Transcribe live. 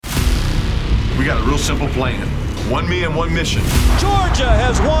We got a real simple plan. One me and one mission. Georgia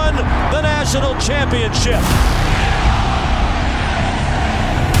has won the national championship.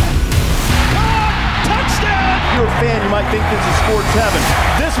 Touchdown! If you're a fan, you might think this is sports heaven.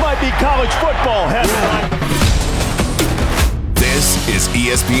 This might be college football heaven. This is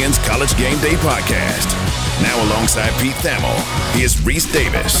ESPN's College Game Day podcast. Now alongside Pete Thamel, here's Reese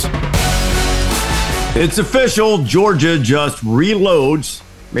Davis. It's official. Georgia just reloads.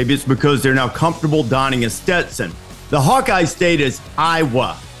 Maybe it's because they're now comfortable donning a Stetson. The Hawkeye State is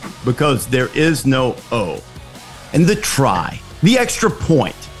Iowa because there is no O. And the try, the extra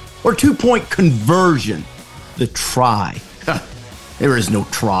point, or 2-point conversion, the try. There is no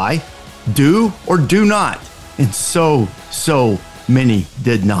try. Do or do not. And so many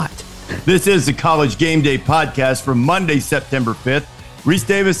did not. This is the College Game Day podcast for Monday, September 5th. Reese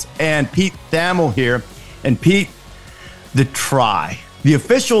Davis and Pete Thamel here. And Pete, the try, the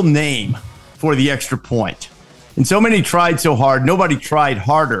official name for the extra point. And so many tried so hard. Nobody tried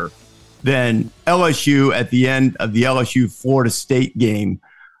harder than LSU at the end of the LSU-Florida State game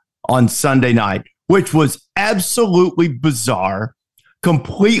on Sunday night, which was absolutely bizarre,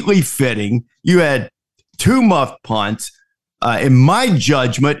 completely fitting. You had two muffed punts. In my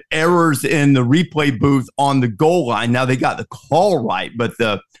judgment, errors in the replay booth on the goal line. Now, they got the call right, but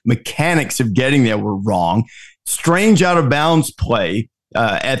the mechanics of getting there were wrong. Strange out-of-bounds play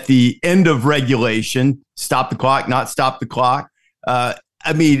at the end of regulation. Stop the clock, not stop the clock. I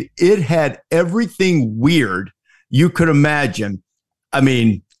mean, it had everything weird you could imagine. I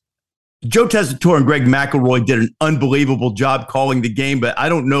mean, Joe Tessitore and Greg McElroy did an unbelievable job calling the game, but I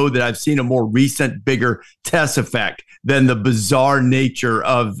don't know that I've seen a more recent, bigger Tess effect than the bizarre nature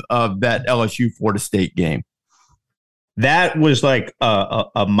of that LSU-Florida State game. That was like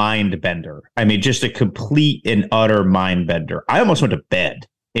a mind bender. I mean, just a complete and utter mind bender. I almost went to bed.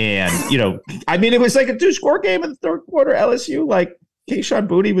 And, I mean, it was like a 2-score game in the third quarter. LSU, like, Kayshon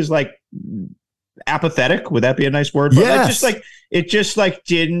Boutte was like apathetic. Would that be a nice word? But yes. It just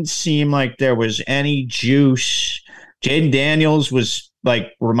didn't seem like there was any juice. Jaden Daniels was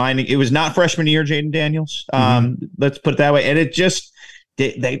like reminding, it was not freshman year Jaden Daniels. Let's put it that way. And it just,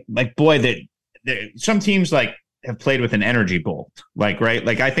 some teams like have played with an energy bolt, right?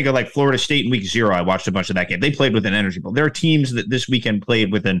 Like I think of like Florida State in week 0. I watched a bunch of that game. They played with an energy bolt. There are teams that this weekend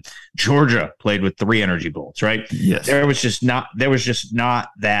played with Georgia played with 3 energy bolts, right? Yes. There was just not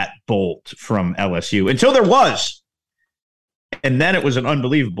that bolt from LSU until there was. And then it was an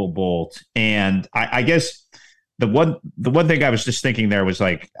unbelievable bolt. And I guess the one thing I was just thinking there was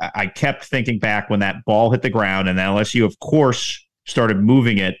like, I kept thinking back when that ball hit the ground and LSU, of course, started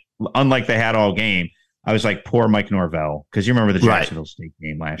moving it, unlike they had all game. I was like, poor Mike Norvell, because you remember the Jacksonville State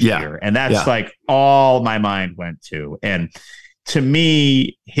game last year. And that's like all my mind went to. And to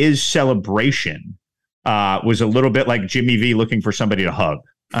me, his celebration was a little bit like Jimmy V looking for somebody to hug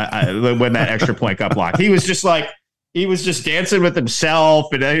when that extra point got blocked. He was just dancing with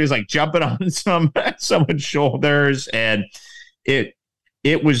himself, and then he was like jumping on someone's shoulders. And it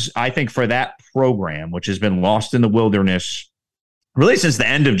was, I think, for that program, which has been lost in the wilderness really since the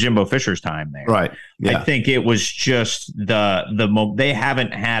end of Jimbo Fisher's time there. Right. Yeah. I think it was just they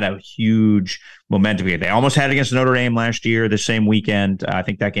haven't had a huge momentum game. They almost had it against Notre Dame last year, the same weekend. I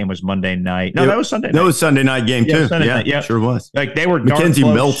think that game was Monday night. No, that was Sunday night. That was Sunday night game too. Yeah, sure was. Like they were Mackenzie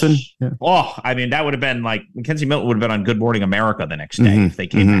Milton. Yeah. Oh, I mean, that would have been like Mackenzie Milton would have been on Good Morning America the next day if they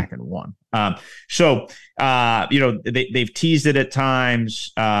came back and won. They've teased it at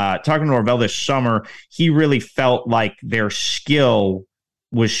times. Talking to Norvell this summer, he really felt like their skill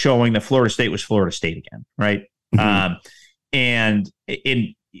was showing that Florida State was Florida State again, right? And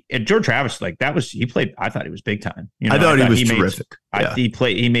George Travis, like he played. I thought he was big time. I thought he was terrific.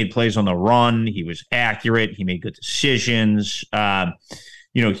 He made plays on the run. He was accurate. He made good decisions.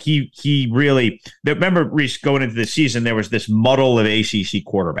 He really. Remember, Reese, going into the season, there was this muddle of ACC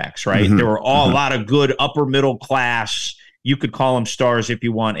quarterbacks, right? There were a lot of good upper middle class. You could call them stars if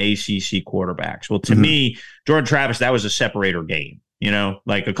you want ACC quarterbacks. Well, to me, Jordan Travis, that was a separator game.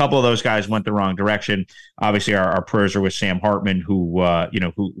 Like a couple of those guys went the wrong direction. Obviously, our prayers are with Sam Hartman, who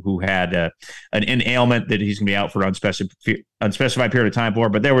had an ailment that he's going to be out for an unspecified period of time for.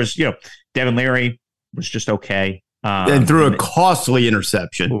 But there was, Devin Leary was just okay. And threw a costly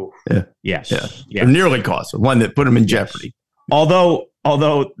interception. Ooh, yes. Nearly costly. One that put him in jeopardy. Although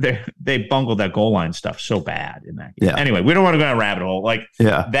they bungled that goal line stuff so bad in that game. Yeah. Anyway, we don't want to go down a rabbit hole.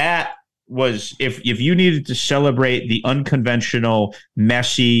 That was if you needed to celebrate the unconventional,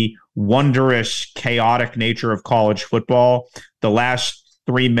 messy, wondrous, chaotic nature of college football, the last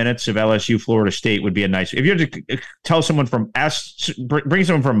 3 minutes of LSU Florida State would be a nice. If you had to tell someone bring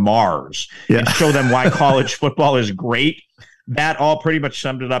someone from Mars and show them why college football is great, that all pretty much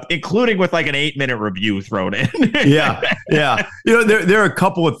summed it up, including with like an 8-minute review thrown in. Yeah. There are a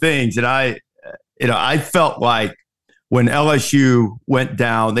couple of things that I felt like when LSU went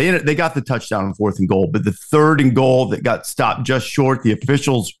down, they got the touchdown on 4th and goal, but the 3rd and goal that got stopped just short, the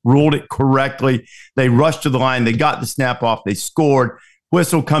officials ruled it correctly. They rushed to the line. They got the snap off. They scored.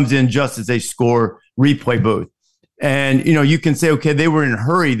 Whistle comes in just as they score, replay booth. And, you can say, okay, they were in a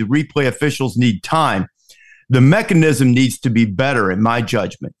hurry. The replay officials need time. The mechanism needs to be better, in my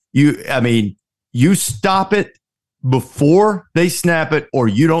judgment. You stop it before they snap it, or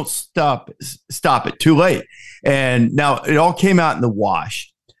you don't stop it too late. And now it all came out in the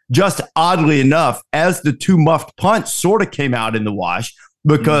wash. Just oddly enough, as the 2 muffed punts sort of came out in the wash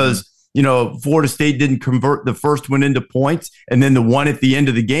because, Florida State didn't convert the first one into points, and then the one at the end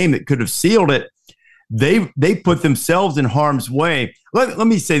of the game that could have sealed it, they put themselves in harm's way. Let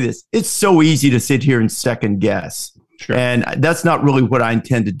me say this. It's so easy to sit here and second guess. Sure. And that's not really what I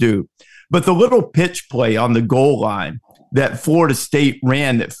intend to do. But the little pitch play on the goal line that Florida State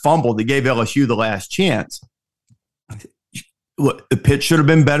ran that fumbled, that gave LSU the last chance. Look, the pitch should have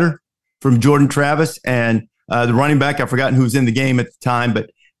been better from Jordan Travis and the running back. I've forgotten who was in the game at the time, but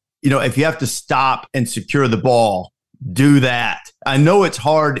if you have to stop and secure the ball, do that. I know it's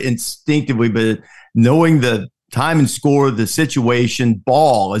hard instinctively, but knowing the time and score, the situation,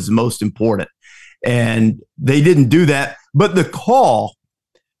 ball is the most important. And they didn't do that, but the call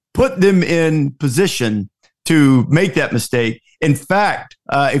put them in position to make that mistake. In fact,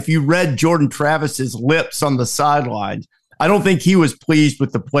 if you read Jordan Travis's lips on the sidelines, I don't think he was pleased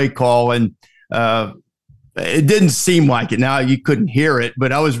with the play call, and it didn't seem like it. Now, you couldn't hear it,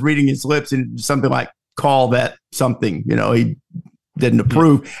 but I was reading his lips and something like, call that something, he didn't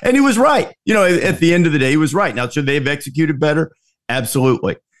approve. And he was right. At the end of the day, he was right. Now, should they have executed better?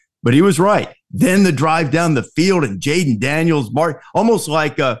 Absolutely. But he was right. Then the drive down the field and Jaden Daniels, almost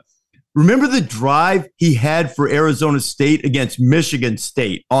like remember the drive he had for Arizona State against Michigan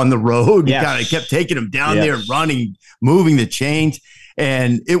State on the road? Yes. He kind of kept taking them down there, running, moving the chains.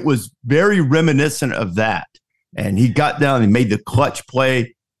 And it was very reminiscent of that. And he got down and made the clutch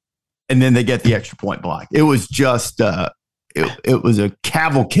play. And then they get the extra point block. It was just, it was a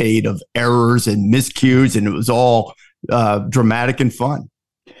cavalcade of errors and miscues, and it was all dramatic and fun.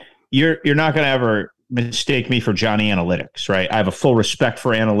 You're not going to ever mistake me for Johnny Analytics, right? I have a full respect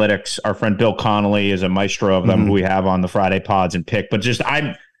for analytics. Our friend Bill Connolly is a maestro of them, who we have on the Friday pods and pick. But just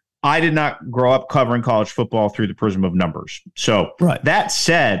I did not grow up covering college football through the prism of numbers. So that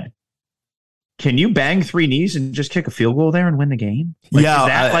said, can you bang 3 knees and just kick a field goal there and win the game?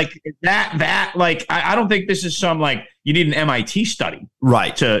 I don't think this is some you need an MIT study,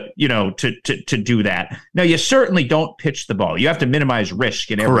 right? To do that. Now, you certainly don't pitch the ball. You have to minimize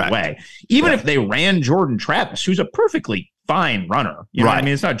risk in every way. Even if they ran Jordan Travis, who's a perfectly fine runner, you know what I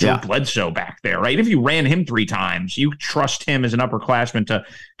mean? It's not Joe Bledsoe back there, right? If you ran him 3 times, you trust him as an upperclassman to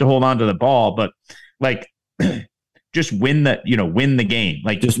hold on to the ball, but just win the game.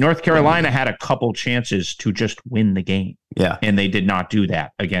 Just North Carolina had a couple chances to just win the game. Yeah. And they did not do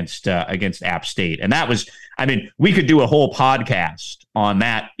that against App State. And that was, we could do a whole podcast on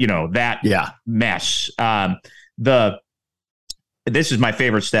that, mess. This is my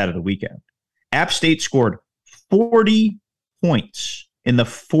favorite stat of the weekend. App State scored 40 points in the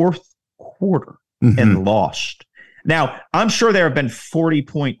 4th quarter and lost. Now, I'm sure there have been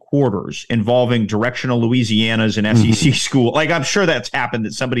 40-point quarters involving directional Louisianas and SEC school. I'm sure that's happened,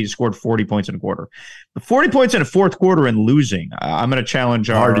 that somebody scored 40 points in a quarter. But 40 points in a 4th quarter and losing, I'm going to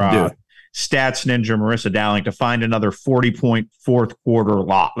challenge our stats ninja, Marissa Dowling, to find another 40-point 4th quarter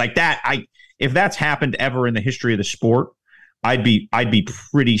lot. If that's happened ever in the history of the sport, I'd be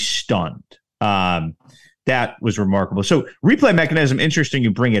pretty stunned. That was remarkable. So replay mechanism, interesting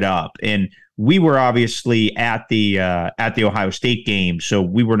you bring it up. And we were obviously at the Ohio State game, so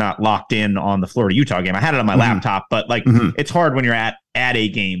we were not locked in on the Florida-Utah game. I had it on my laptop, but it's hard when you're at a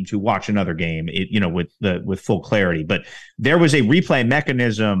game to watch another game, with full clarity. But there was a replay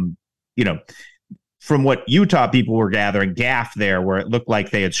mechanism, from what Utah people were gathering, gaff there, where it looked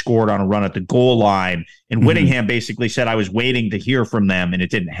like they had scored on a run at the goal line. And Whittingham basically said, I was waiting to hear from them, and it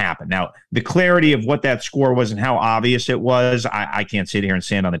didn't happen. Now, the clarity of what that score was and how obvious it was, I can't sit here and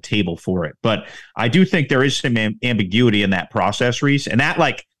stand on the table for it. But I do think there is some ambiguity in that process, Reese, and that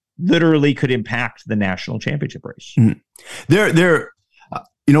literally could impact the national championship race. You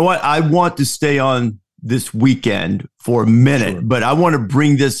know what? I want to stay on this weekend for a minute, but I want to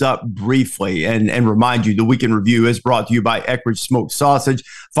bring this up briefly and remind you the Weekend Review is brought to you by Eckridge Smoked Sausage.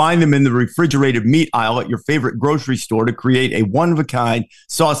 Find them in the refrigerated meat aisle at your favorite grocery store to create a one-of-a-kind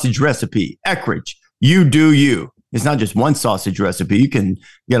sausage recipe. Eckridge, you do you. It's not just one sausage recipe. You can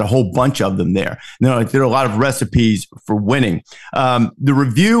get a whole bunch of them there. There are a lot of recipes for winning. The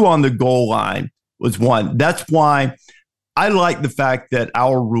review on the goal line was one. That's why I like the fact that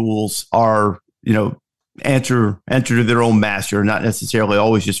our rules are, answer to their own master, not necessarily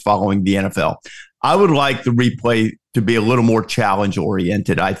always just following the NFL. I would like the replay to be a little more challenge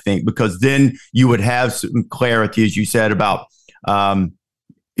oriented, I think, because then you would have some clarity, as you said, about,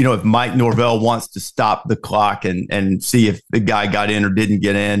 if Mike Norvell wants to stop the clock and see if the guy got in or didn't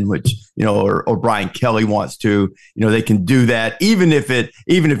get in, which, or Brian Kelly wants to, they can do that. Even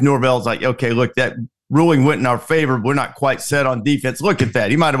if Norvell's like, okay, look, that ruling went in our favor. We're not quite set on defense. Look at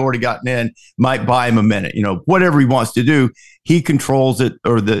that. He might have already gotten in, might buy him a minute. Whatever he wants to do, he controls it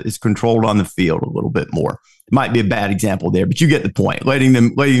is controlled on the field a little bit more. Might be a bad example there, but you get the point. Letting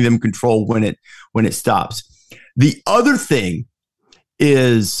them control when it stops. The other thing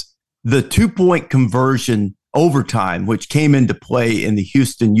is the 2-point conversion overtime, which came into play in the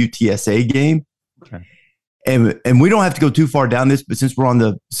Houston UTSA game. Okay. And we don't have to go too far down this, but since we're on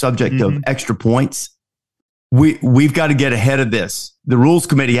the subject of extra points, we've got to get ahead of this. The rules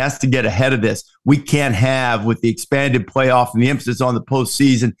committee has to get ahead of this. We can't have, with the expanded playoff and the emphasis on the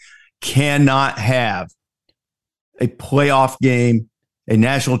postseason, cannot have a playoff game, a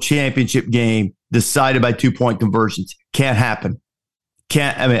national championship game decided by 2-point conversions. Can't happen.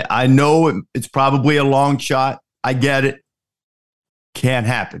 I know it's probably a long shot. I get it. Can't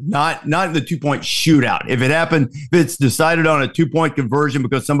happen. Not in the 2-point shootout. If it happened, if it's decided on a 2-point conversion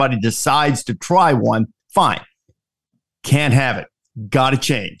because somebody decides to try one, fine. Can't have it. Got to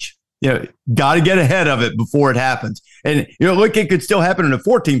change. Got to get ahead of it before it happens. And look, it could still happen in a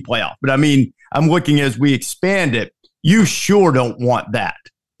 14 playoff. But I mean, I'm looking as we expand it. You sure don't want that.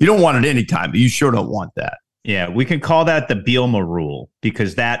 You don't want it anytime, but you sure don't want that. Yeah, we can call that the Bielema rule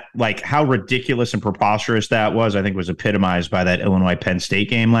because that, how ridiculous and preposterous that was, I think was epitomized by that Illinois-Penn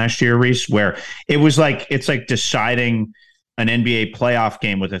State game last year, Reese, where it was it's like deciding an NBA playoff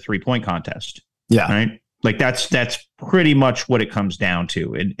game with a 3-point contest. Yeah. Right? That's pretty much what it comes down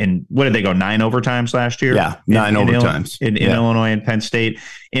to. And what did they go, 9 overtimes last year? Yeah, 9 overtimes. In Illinois and Penn State.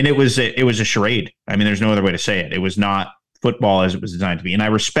 And it was a charade. I mean, there's no other way to say it. It was not football as it was designed to be. And I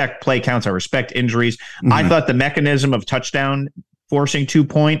respect play counts. I respect injuries. Mm-hmm. I thought the mechanism of touchdown forcing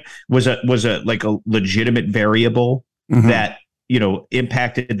 2-point was a legitimate variable that,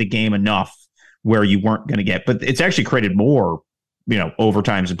 impacted the game enough where you weren't going to get, but it's actually created more,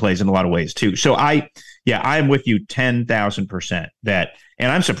 overtimes and plays in a lot of ways too. So I'm with you 10,000% that,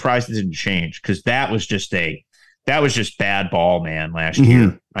 and I'm surprised it didn't change because that was just bad ball, man, last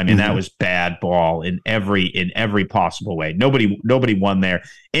year. I mean, that was bad ball in every possible way. Nobody won there.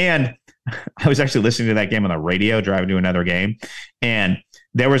 And I was actually listening to that game on the radio, driving to another game, and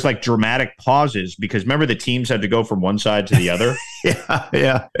there was dramatic pauses because remember the teams had to go from one side to the other.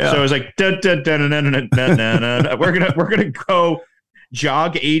 Yeah. So it was like, we're gonna go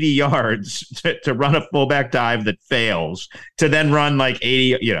jog 80 yards to run a fullback dive that fails to then run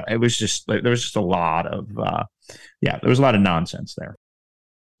 80. It was just there was just a lot of there was a lot of nonsense there.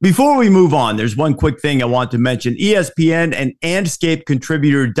 Before we move on, there's one quick thing I want to mention. ESPN and Andscape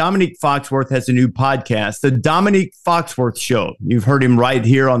contributor Dominique Foxworth has a new podcast, The Dominique Foxworth Show. You've heard him right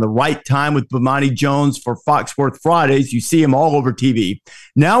here on The Right Time with Bomani Jones for Foxworth Fridays. You see him all over TV.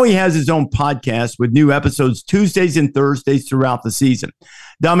 Now he has his own podcast with new episodes Tuesdays and Thursdays throughout the season.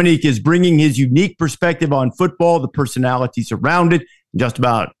 Dominique is bringing his unique perspective on football, the personalities around it, just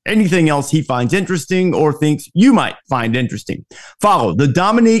about anything else he finds interesting or thinks you might find interesting. Follow The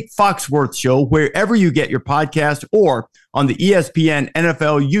Dominique Foxworth Show wherever you get your podcast or on the ESPN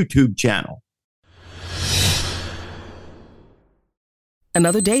NFL YouTube channel.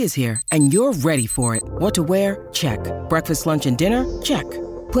 Another day is here, and you're ready for it. What to wear? Check. Breakfast, lunch, and dinner? Check.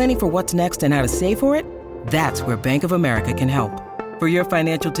 Planning for what's next and how to save for it? That's where Bank of America can help. For your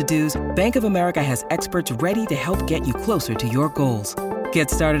financial to-dos, Bank of America has experts ready to help get you closer to your goals.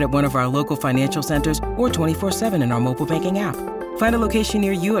 Get started at one of our local financial centers or 24/7 in our mobile banking app. Find a location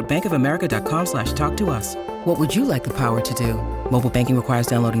near you at bankofamerica.com/talktous. What would you like the power to do? Mobile banking requires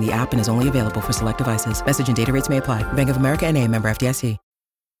downloading the app and is only available for select devices. Message and data rates may apply. Bank of America NA, member FDIC.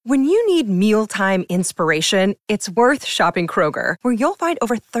 When you need mealtime inspiration, it's worth shopping Kroger, where you'll find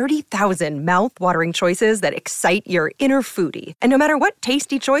over 30,000 mouth-watering choices that excite your inner foodie. And no matter what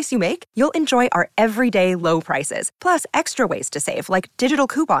tasty choice you make, you'll enjoy our everyday low prices, plus extra ways to save, like digital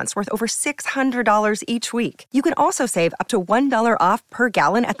coupons worth over $600 each week. You can also save up to $1 off per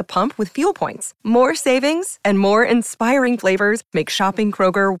gallon at the pump with fuel points. More savings and more inspiring flavors make shopping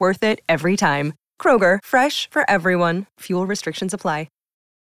Kroger worth it every time. Kroger, fresh for everyone. Fuel restrictions apply.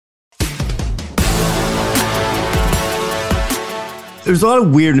 There's a lot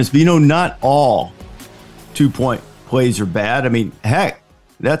of weirdness, but not all 2-point plays are bad. I mean, heck,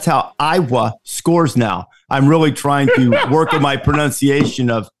 that's how Iowa scores now. I'm really trying to work on my pronunciation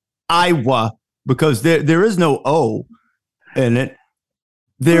of Iowa because there is no O in it.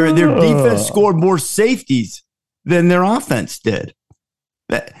 Their defense scored more safeties than their offense did.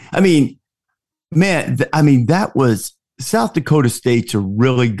 That was South Dakota State's a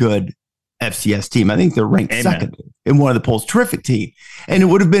really good FCS team. I think they're ranked second in one of the polls. Terrific team. And it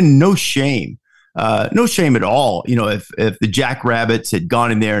would have been no shame at all, if the Jackrabbits had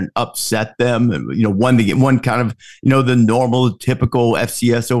gone in there and upset them and, won the game, one kind of, the normal, typical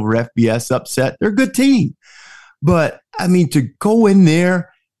FCS over FBS upset. They're a good team. But, to go in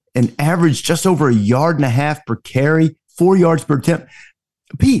there and average just over 1.5 yards per carry, 4 yards per attempt.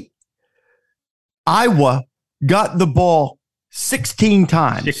 Pete, Iowa got the ball 16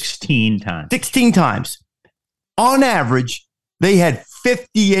 times. 16 times. On average, they had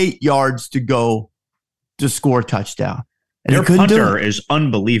 58 yards to go to score a touchdown. And their punter is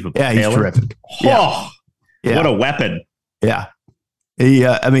unbelievable. Yeah, he's terrific. Oh, yeah. What a weapon. Yeah.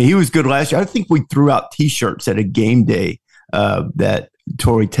 He was good last year. I think we threw out T-shirts at a game day that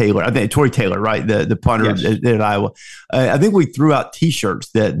Tory Taylor, right? The punter at Iowa. I think we threw out T-shirts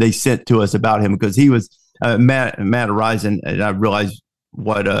that they sent to us about him because he was Matt Arisen, and I realized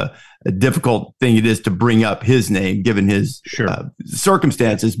what a difficult thing it is to bring up his name given his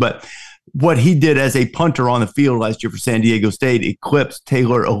circumstances. But what he did as a punter on the field last year for San Diego State eclipsed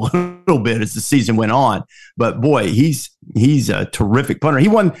Taylor a little bit as the season went on. But boy, he's a terrific punter.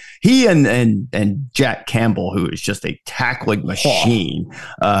 He and Jack Campbell, who is just a tackling machine,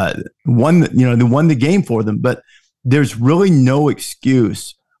 won the game for them. But there's really no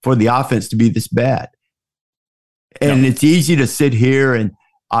excuse for the offense to be this bad. And it's easy to sit here and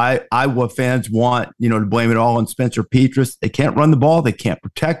Iowa fans want, to blame it all on Spencer Petras. They can't run the ball. They can't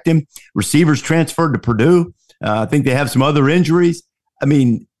protect him. Receivers transferred to Purdue. I think they have some other injuries.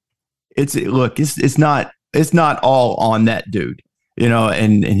 It's not all on that dude,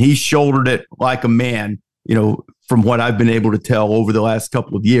 and he shouldered it like a man, from what I've been able to tell over the last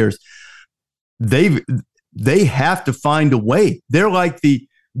couple of years. They have to find a way. They're like the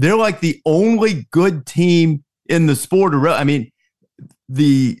only good team in the sport.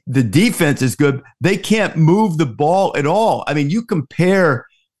 The defense is good. They can't move the ball at all. You compare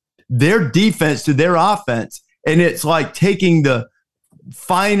their defense to their offense, and it's like taking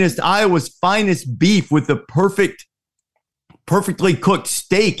Iowa's finest beef with the perfectly cooked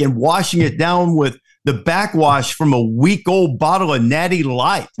steak and washing it down with the backwash from a week-old bottle of Natty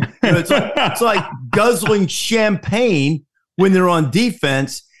Light. It's like guzzling champagne when they're on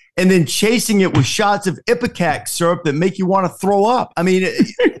defense, and then chasing it with shots of Ipecac syrup that make you want to throw up.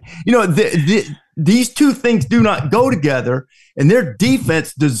 These two things do not go together, and their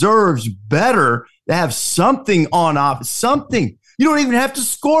defense deserves better to have something on offense. Something. You don't even have to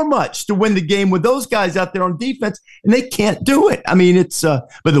score much to win the game with those guys out there on defense, and they can't do it.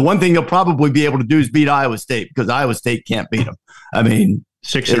 But the one thing they'll probably be able to do is beat Iowa State because Iowa State can't beat them.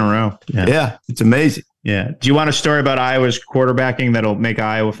 6 in a row. Yeah, it's amazing. Yeah. Do you want a story about Iowa's quarterbacking that'll make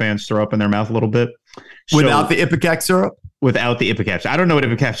Iowa fans throw up in their mouth a little bit? Without the Ipecac syrup? Without the Ipecac. I don't know what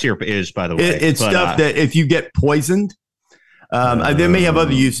Ipecac syrup is, by the way. It's stuff that if you get poisoned, they may have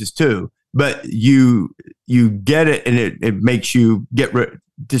other uses too, but you get it and it makes you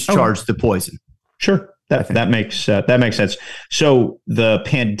discharge the poison. Sure. That makes sense. So the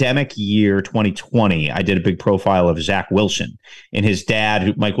pandemic year 2020, I did a big profile of Zach Wilson, and his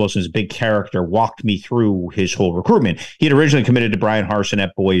dad, Mike Wilson's a big character, walked me through his whole recruitment. He had originally committed to Brian Harsin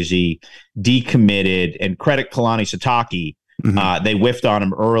at Boise, decommitted, and credit Kalani Sitake. Mm-hmm. They whiffed on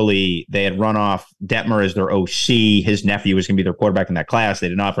him early. They had run off Detmer as their OC. His nephew was going to be their quarterback in that class. They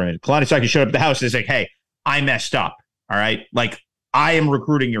didn't offer him. Kalani Sitake showed up at the house and was like, "Hey, I messed up. All right, I am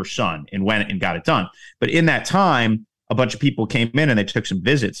recruiting your son," and went and got it done. But in that time, a bunch of people came in and they took some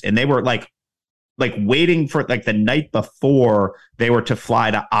visits, and they were like waiting for the night before they were to fly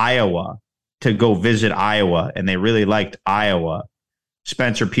to Iowa to go visit Iowa, and they really liked Iowa.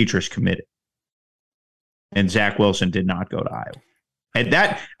 Spencer Petras committed, and Zach Wilson did not go to Iowa. And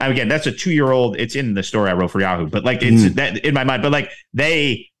that, again, that's a 2-year-old. It's in the story I wrote for Yahoo, but like it's that in my mind. But like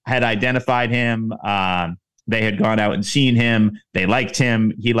they had identified him. They had gone out and seen him. They liked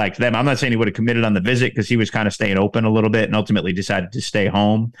him. He liked them. I'm not saying he would have committed on the visit because he was kind of staying open a little bit and ultimately decided to stay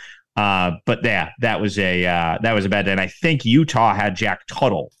home. But yeah, that was a bad day. And I think Utah had Jack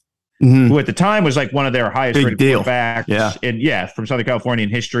Tuttle, who at the time was like one of their highest rated quarterbacks. And from Southern California in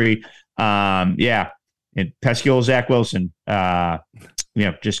history. And pesky old Zach Wilson.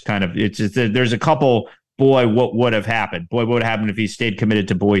 Just kind of there's a couple. Boy, what would have happened? Boy, what would have happened if he stayed committed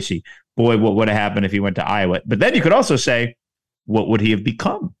to Boise? Boy, what would have happened if he went to Iowa? But then you could also say, what would he have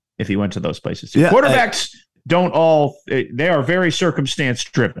become if he went to those places? Quarterbacks don't all, they are very circumstance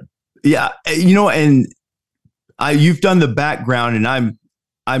driven. Yeah. And you've done the background and I'm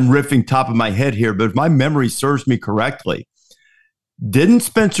riffing top of my head here, but if my memory serves me correctly, was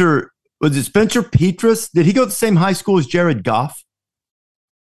it Spencer Petras? Did he go to the same high school as Jared Goff?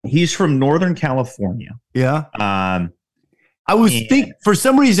 He's from Northern California. Yeah. I was thinking for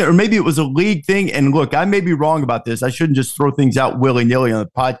some reason, or maybe it was a league thing. And look, I may be wrong about this. I shouldn't just throw things out willy nilly on the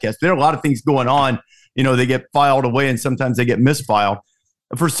podcast. There are a lot of things going on. They get filed away and sometimes they get misfiled.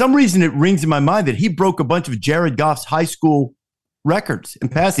 For some reason, it rings in my mind that he broke a bunch of Jared Goff's high school records in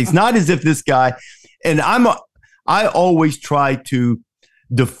passing. It's not as if this guy, and I always try to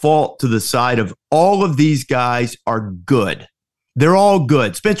default to the side of all of these guys are good. They're all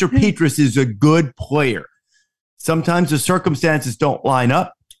good. Spencer Petras is a good player. Sometimes the circumstances don't line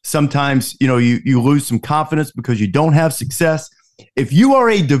up. Sometimes, you lose some confidence because you don't have success. If you are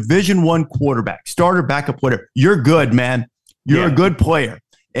a Division I quarterback, starter, backup player, you're good, man. You're a good player.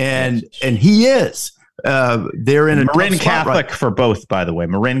 And he is. They're in a Marin Catholic for both, by the way.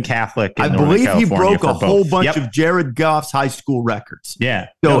 Marin Catholic. I believe he broke a whole bunch of Jared Goff's high school records. Yeah.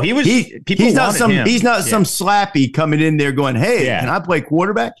 So he's not some slappy coming in there going, "Hey, can I play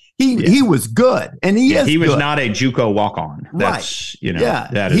quarterback?" He was good, and he was not a JUCO walk-on. That's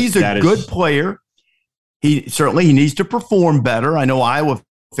right. He's a good player. He needs to perform better. I know Iowa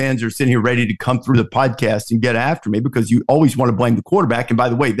fans are sitting here ready to come through the podcast and get after me because you always want to blame the quarterback. And by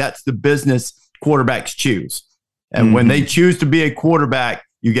the way, that's the business quarterbacks choose. And when they choose to be a quarterback,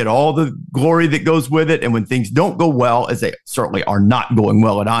 you get all the glory that goes with it. And when things don't go well, as they certainly are not going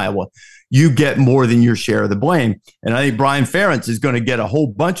well at Iowa, you get more than your share of the blame. And I think Brian Ferentz is going to get a whole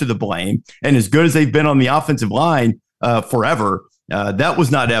bunch of the blame. And as good as they've been on the offensive line forever, that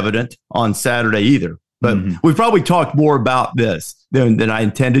was not evident on Saturday either. But we've probably talked more about this than I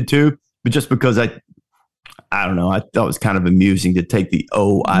intended to, but just because I don't know. I thought it was kind of amusing to take the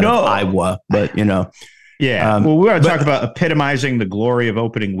O out of Iowa, but Yeah. Well, we want to talk about epitomizing the glory of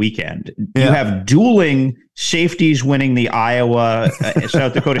opening weekend. You have dueling safeties winning the Iowa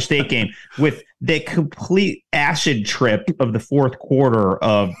South Dakota State game with the complete acid trip of the fourth quarter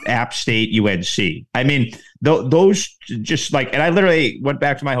of App State UNC. I mean, those just like, and I literally went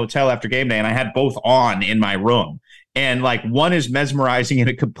back to my hotel after game day and I had both on in my room. And like one is mesmerizing in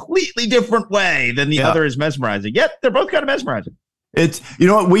a completely different way than the other is mesmerizing. Yet they're both kind of mesmerizing. It's,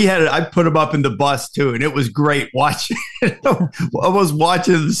 I put them up in the bus too, and it was great watching. I was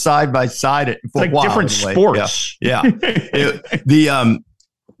watching them side by side for a while. Different sports. Yeah. Do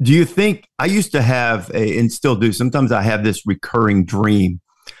you think I used to have and still do, sometimes I have this recurring dream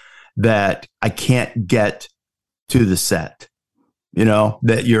that I can't get to the set,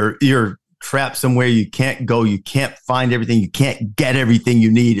 that you're trapped somewhere you can't go, you can't find everything, you can't get everything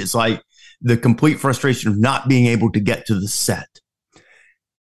you need. It's like the complete frustration of not being able to get to the set.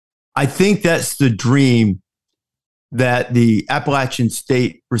 I think that's the dream that the Appalachian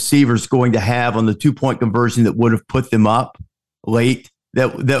State receiver is going to have on the 2-point conversion that would have put them up late,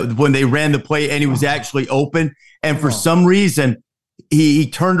 that when they ran the play and he was actually open. And for some reason,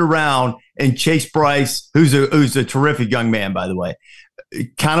 he turned around and Chase Bryce, who's a terrific young man, by the way,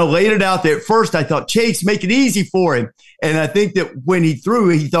 kind of laid it out there. At first, I thought, Chase, make it easy for him. And I think that when he threw,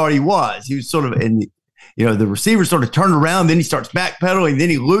 he thought he was sort of in the receiver sort of turned around, then he starts backpedaling, then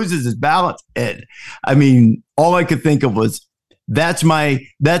he loses his balance. And I mean, all I could think of was that's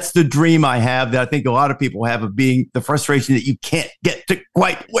the dream I have that I think a lot of people have of being the frustration that you can't get to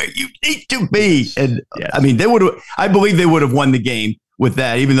quite where you need to be. And I mean, I believe they would have won the game with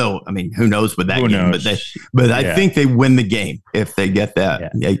that, even though, I mean, who knows with that game, but I think they win the game if they get that. Yeah.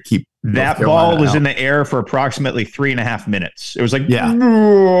 They keep that ball was in the air for approximately 3.5 minutes. It was like, and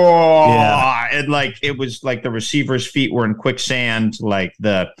like, it was like the receiver's feet were in quicksand. Like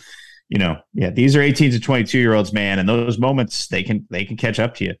these are 18 to 22-year-olds, man. And those moments, they can catch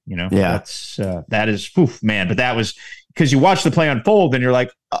up to you, that is poof, man. But that was because you watch the play unfold and you're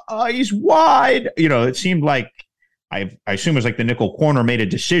like, he's wide. It seemed like I assume it was like the nickel corner made a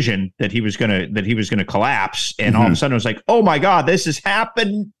decision that he was gonna collapse, and all of a sudden it was like, oh my God, this has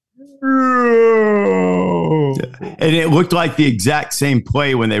happened. And it looked like the exact same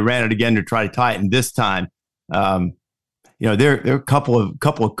play when they ran it again to try to tie it. And this time, there are a couple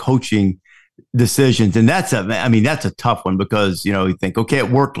of coaching decisions, and that's a tough one because you think, okay, it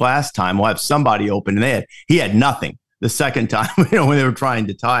worked last time. We'll have somebody open, and he had nothing the second time. When they were trying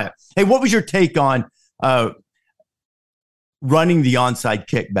to tie it. Hey, what was your take on running the onside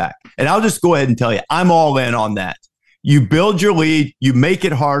kick back? And I'll just go ahead and tell you, I'm all in on that. You build your lead, you make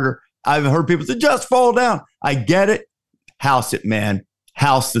it harder. I've heard people say, just fall down. I get it. House it, man.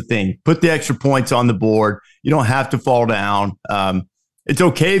 House the thing. Put the extra points on the board. You don't have to fall down. It's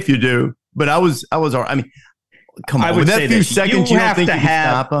okay if you do. But I was. I mean, come on. I would say few this. seconds, you don't have think to you can have.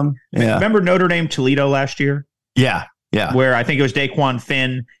 stop them? Yeah. Remember Notre Dame Toledo last year? Yeah. Where I think it was Daquan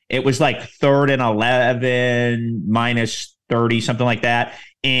Finn. It was like 3rd and 11, minus 30, something like that.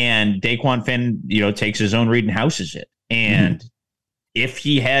 And Daquan Finn, takes his own read and houses it. And if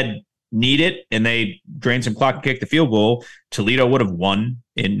he had needed and they drained some clock and kicked the field goal, Toledo would have won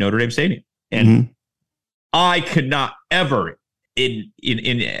in Notre Dame Stadium. And I could not ever,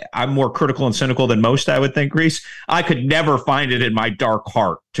 I'm more critical and cynical than most, I would think, Reese. I could never find it in my dark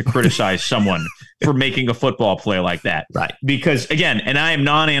heart to criticize someone for making a football play like that. Right. Because, again, and I am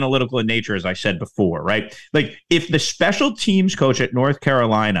non-analytical in nature, as I said before, right? Like, if the special teams coach at North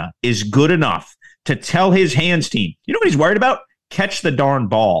Carolina is good enough to tell his hands team, you know what he's worried about? Catch the darn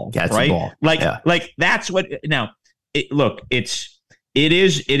ball. Catch right? the ball. Like that's what. Now, it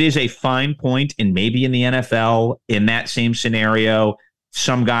is a fine point, and maybe in the NFL, in that same scenario,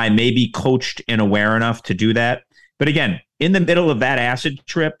 some guy may be coached and aware enough to do that. But again, in the middle of that acid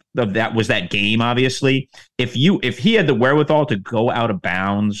trip, that game, obviously, if he had the wherewithal to go out of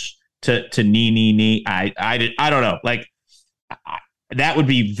bounds to knee, I don't know. Like, that would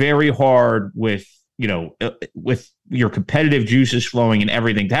be very hard with your competitive juices flowing and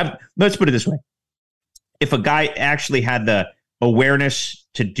everything to have. Let's put it this way. If a guy actually had the awareness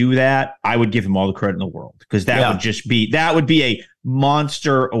to do that, I would give him all the credit in the world, because that would be a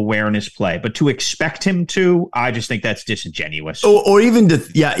monster awareness play. But to expect him to, I just think that's disingenuous. Or even to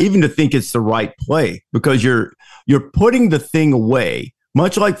think it's the right play, because you're putting the thing away,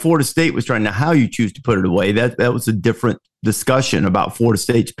 much like Florida State was trying. Now, how you choose to put it away, that was a different discussion about Florida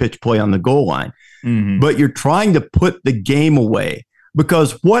State's pitch play on the goal line. But you're trying to put the game away,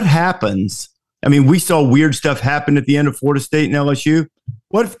 because what happens? I mean, we saw weird stuff happen at the end of Florida State and LSU.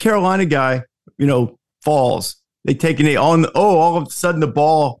 What if Carolina guy, falls? They take an all of a sudden the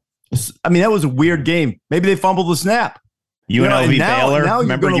ball. I mean, that was a weird game. Maybe they fumbled the snap. UNLV Baylor.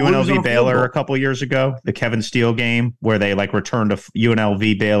 Remember UNLV Baylor a couple years ago, the Kevin Steele game where they returned to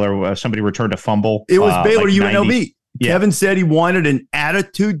UNLV Baylor. Somebody returned a fumble. It was Baylor UNLV. 90. Kevin said he wanted an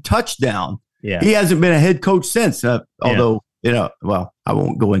attitude touchdown. Yeah. He hasn't been a head coach since. Although, well, I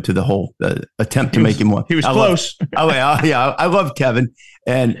won't go into the whole attempt to make him one. He was close. I love Kevin.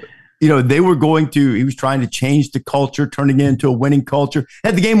 And, he was trying to change the culture, turning it into a winning culture.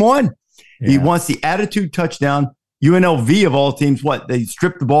 Had the game won. Yeah. He wants the attitude touchdown. UNLV of all teams, they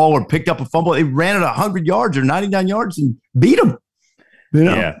stripped the ball or picked up a fumble. They ran it 100 yards or 99 yards and beat them.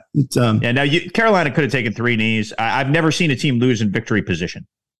 Yeah. Now Carolina could have taken 3 knees. I've never seen a team lose in victory position.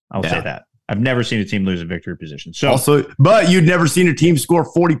 I'll say that. I've never seen a team lose in victory position. But you'd never seen a team score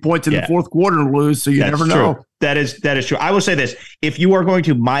 40 points in the fourth quarter and lose, so you never know. True. That is true. I will say this. If you are going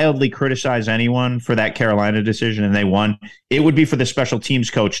to mildly criticize anyone for that Carolina decision and they won, it would be for the special teams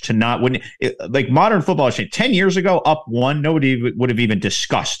coach to not win. Like modern football, 10 years ago, up 1, nobody would have even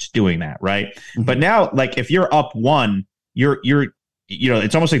discussed doing that, right? Mm-hmm. But now, like, if you're up 1, you're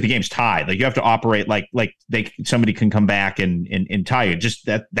it's almost like the game's tied. Like, you have to operate like somebody can come back and tie you. Just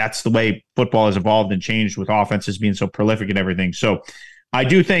that's the way football has evolved and changed, with offenses being so prolific and everything. So I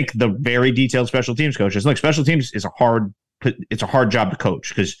do think the very detailed special teams coaches, look, special teams is a hard job to coach,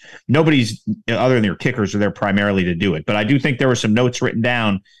 because nobody's other than your kickers are there primarily to do it. But I do think there were some notes written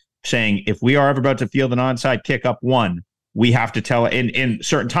down saying, if we are ever about to field an onside kick up 1, we have to tell in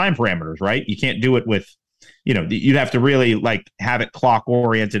certain time parameters, right? You can't do it with, you'd have to really have it clock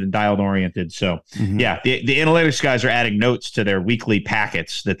oriented and dialed oriented. So the analytics guys are adding notes to their weekly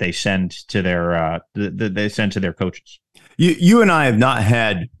packets that they send to their coaches. You and I have not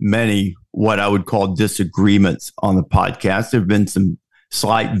had many what I would call disagreements on the podcast. There have been some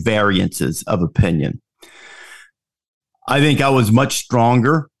slight variances of opinion. I think I was much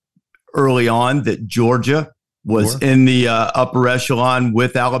stronger early on that Georgia was in the upper echelon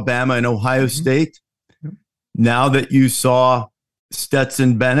with Alabama and Ohio State. Now that you saw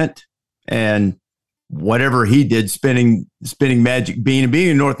Stetson Bennett and whatever he did, spinning Magic Bean and being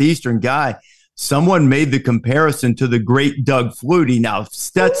a Northeastern guy. Someone made the comparison to the great Doug Flutie. Now,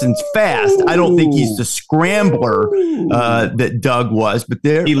 Stetson's fast. I don't think he's the scrambler that Doug was, but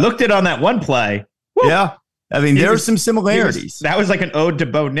he looked it on that one play. Woo. Yeah. I mean, there are some similarities. That was like an ode to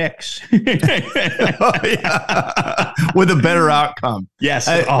Bo Nix. With a better outcome. Yes,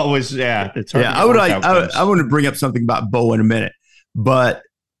 always. Yeah. It's hard I want to bring up something about Bo in a minute, but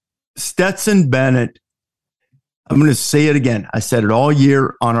Stetson Bennett, I'm going to say it again. I said it all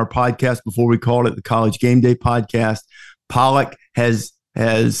year on our podcast before we called it the College Game Day podcast. Pollock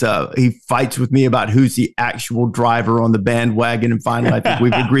he fights with me about who's the actual driver on the bandwagon. And finally, I think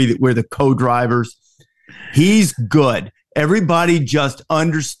we've agreed that we're the co-drivers. He's good. Everybody just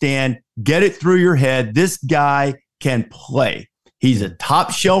understand, get it through your head. This guy can play. He's a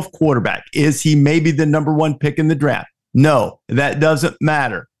top shelf quarterback. Is he maybe the number one pick in the draft? No, that doesn't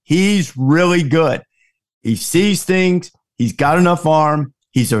matter. He's really good. He sees things. He's got enough arm.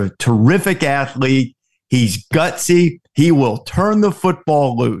 He's a terrific athlete. He's gutsy. He will turn the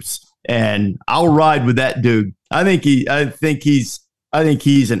football loose. And I'll ride with that dude. I think he's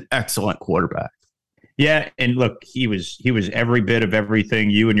an excellent quarterback. Yeah, and look, he was every bit of everything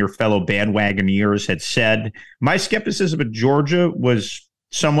you and your fellow bandwagoneers had said. My skepticism of Georgia was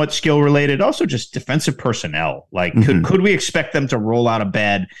somewhat skill related, also just defensive personnel. Like, could we expect them to roll out of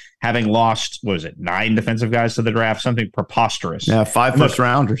bed having lost, 9 defensive guys to the draft? Something preposterous. Yeah, 5 first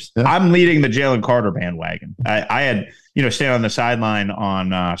rounders. Yeah. I'm leading the Jalen Carter bandwagon. I had, staying on the sideline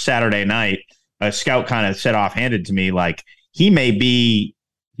on Saturday night, a scout kind of said offhanded to me, like, he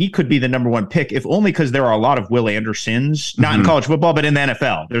could be the number one pick, if only because there are a lot of Will Andersons, not in college football, but in the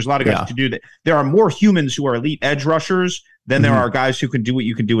NFL. There's a lot of guys to do that. There are more humans who are elite edge rushers than there are guys who can do what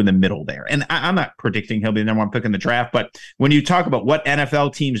you can do in the middle there. And I'm not predicting he'll be the number one pick in the draft, but when you talk about what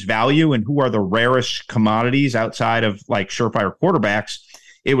NFL teams value and who are the rarest commodities outside of like surefire quarterbacks,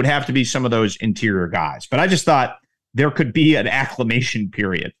 it would have to be some of those interior guys. But I just thought there could be an acclimation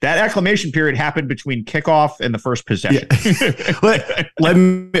period. That acclimation period happened between kickoff and the first possession. Yeah.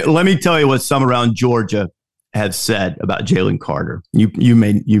 let me tell you what some around Georgia have said about Jalen Carter. You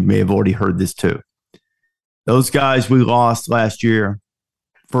may have already heard this too. Those guys we lost last year,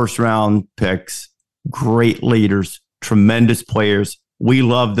 first round picks, great leaders, tremendous players. We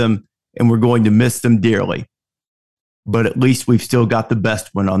love them and we're going to miss them dearly. But at least we've still got the best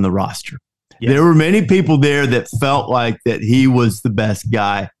one on the roster. Yes. There were many people there that felt like that he was the best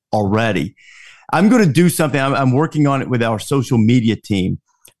guy already. I'm going to do something. I'm working on it with our social media team.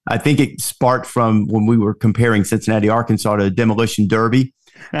 I think it sparked from when we were comparing Cincinnati, Arkansas to Demolition Derby.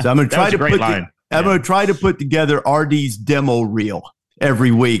 So I'm going to try to put together RD's demo reel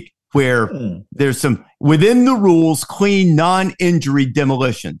every week where there's some within the rules, clean, non-injury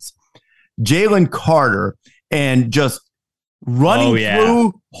demolitions. Jalen Carter and just running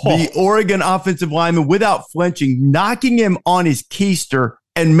through the Oregon offensive lineman without flinching, knocking him on his keister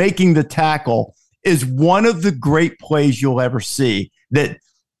and making the tackle is one of the great plays you'll ever see. That,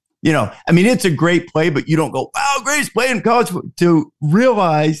 it's a great play, but you don't go, wow, greatest play in college, to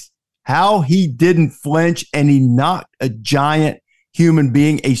realize how he didn't flinch and he knocked a giant human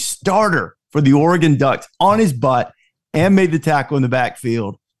being, a starter for the Oregon Ducks, on his butt and made the tackle in the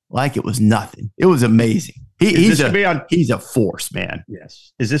backfield like it was nothing. It was amazing. He's a force, man.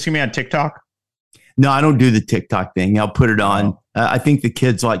 Yes. Is this going to be on TikTok? No, I don't do the TikTok thing. I'll put it on. I think the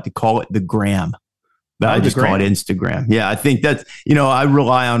kids like to call it the gram, but I just call it Instagram. Yeah, I think that's, I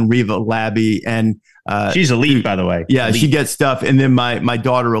rely on Reva Labby, and she's elite, by the way. Yeah, elite. She gets stuff. And then my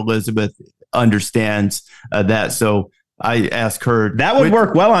daughter, Elizabeth, understands that. So I ask her. That would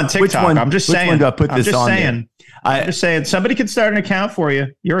work well on TikTok. I'm just saying. Which one do I put this on there? I'm just saying, somebody can start an account for you.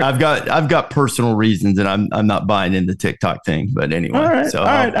 I've got personal reasons, and I'm not buying into TikTok thing. But anyway, all right.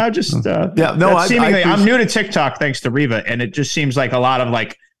 I'll just I'm new to TikTok thanks to Reva, and it just seems like a lot of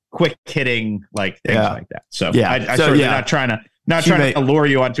like quick hitting like things like that. So I'm certainly not trying to allure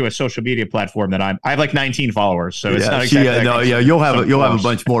you onto a social media platform that I have like 19 followers. So it's not exactly. You'll have a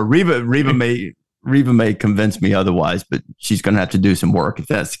bunch more. Reva may convince me otherwise, but she's going to have to do some work if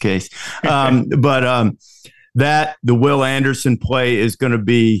that's the case. That the Will Anderson play is going to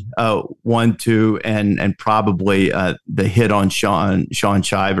be 1-2, and probably the hit on Sean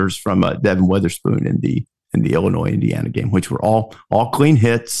Shivers from Devin Witherspoon in the Illinois-Indiana game, which were all clean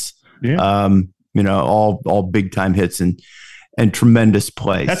hits. Yeah. All big time hits and tremendous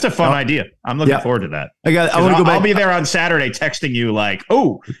plays. That's a fun idea. I'm looking forward to that. I'll be there on Saturday texting you like,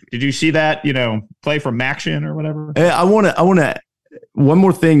 oh, did you see that? Play from Maction or whatever. I want to. One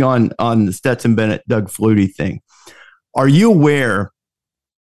more thing on the Stetson Bennett, Doug Flutie thing. Are you aware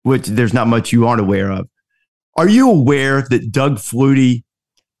which there's not much you aren't aware of. Are you aware that Doug Flutie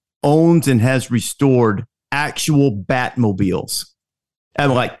owns and has restored actual Batmobiles?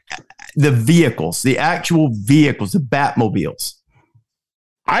 And like the vehicles, the actual vehicles, the Batmobiles.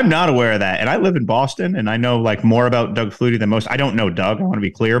 I'm not aware of that. And I live in Boston, and I know like more about Doug Flutie than most. I don't know Doug, I want to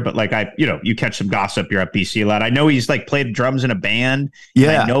be clear, but like you catch some gossip. You're at BC a lot. I know he's like played drums in a band.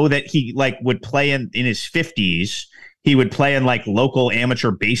 Yeah. I know that he like would play in his 50s. He would play in like local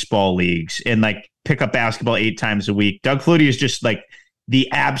amateur baseball leagues and like pick up basketball 8 times a week. Doug Flutie is just like the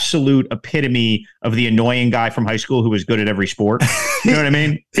absolute epitome of the annoying guy from high school who was good at every sport. You know what I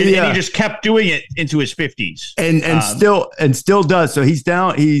mean? And he just kept doing it into his 50s. And still does. So he's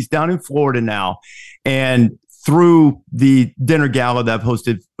down in Florida now. And through the dinner gala that I've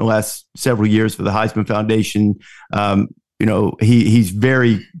hosted the last several years for the Heisman Foundation, he's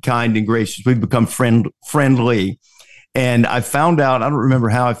very kind and gracious. We've become friendly. And I found out, I don't remember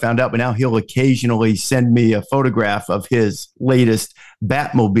how I found out, but now he'll occasionally send me a photograph of his latest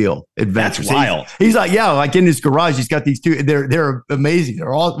Batmobile adventure. That's wild. He's like, yeah, like in his garage, he's got these two. They're amazing.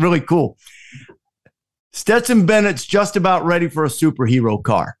 They're all really cool. Stetson Bennett's just about ready for a superhero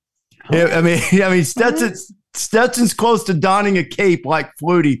car. I mean, Stetson's close to donning a cape like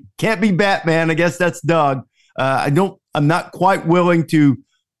Flutie. Can't be Batman. I guess that's Doug. I'm not quite willing to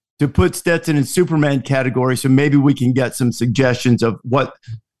put Stetson in Superman category, so maybe we can get some suggestions of what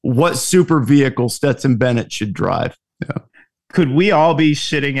super vehicle Stetson Bennett should drive. Yeah. Could we all be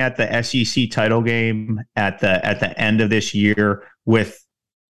sitting at the SEC title game at the end of this year with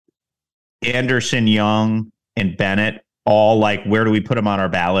Anderson, Young, and Bennett all like, where do we put them on our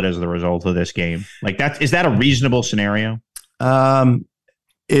ballot as the result of this game? Like is that a reasonable scenario?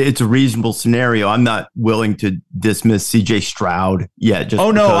 It's a reasonable scenario. I'm not willing to dismiss CJ Stroud yet.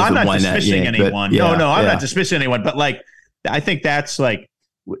 I'm not dismissing anyone. I'm not dismissing anyone. But like, I think that's like,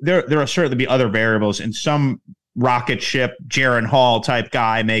 there will certainly be other variables, and some rocket ship Jaron Hall type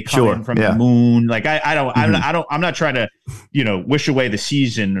guy may come in from the moon. Like I'm not trying to, wish away the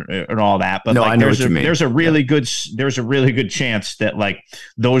season and all that. But like, there's a really good chance that like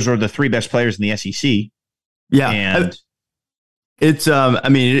those are the 3 best players in the SEC. Yeah. And it's,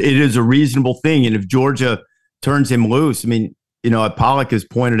 it is a reasonable thing. And if Georgia turns him loose, Pollock has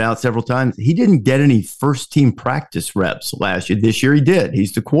pointed out several times, he didn't get any first team practice reps last year. This year he did.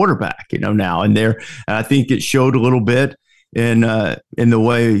 He's the quarterback, now. And I think it showed a little bit in the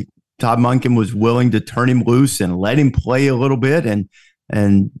way Todd Monken was willing to turn him loose and let him play a little bit.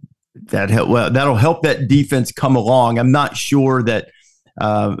 And that'll help that defense come along. I'm not sure that,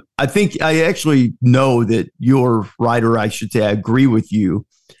 I think I actually know that you're right, or I should say I agree with you,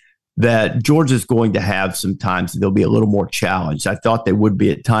 that Georgia's going to have some times they'll be a little more challenged. I thought they would be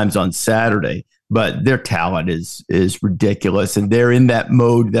at times on Saturday, but their talent is ridiculous. And they're in that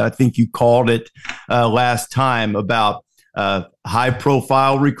mode that I think you called it last time about high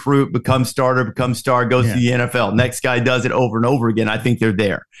profile recruit, become starter, become star, goes to the NFL. Next guy does it over and over again. I think they're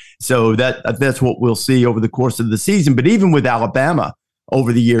there. So that's what we'll see over the course of the season. But even with Alabama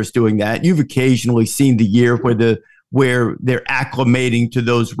over the years doing that, you've occasionally seen the year where they're acclimating to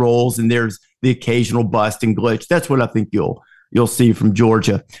those roles, and there's the occasional bust and glitch. That's what I think you'll see from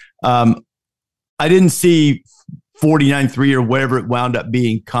Georgia. I didn't see 49-3 or whatever it wound up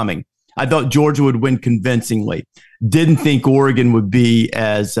being coming. I thought Georgia would win convincingly. Didn't think Oregon would be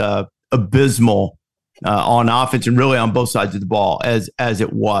as abysmal on offense and really on both sides of the ball as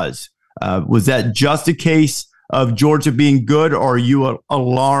it was. Was that just a case of Georgia being good, or are you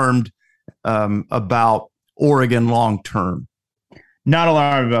alarmed about Oregon long term? Not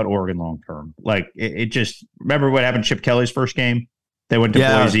alarmed about Oregon long term. Like it just, remember what happened to Chip Kelly's first game? They went to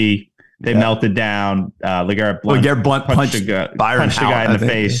Boise. They melted down. LeGarrette Blount punched a guy in the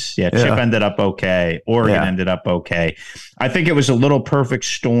face. Chip ended up okay. Oregon ended up okay. I think it was a little perfect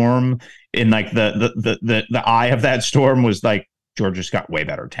storm. In like the eye of that storm was like Georgia's got way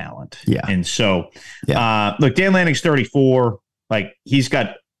better talent. Yeah, and so look, Dan Lanning's 34. Like he's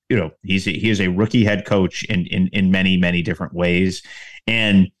got, he is a rookie head coach in many, many different ways.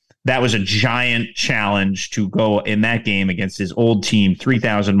 And that was a giant challenge to go in that game against his old team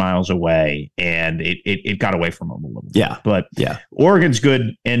 3,000 miles away. And it got away from him a little bit. But Oregon's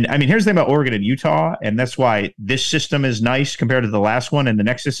good. And here's the thing about Oregon and Utah. And that's why this system is nice compared to the last one. And the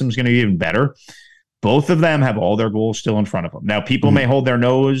next system is going to be even better. Both of them have all their goals still in front of them. Now, people may hold their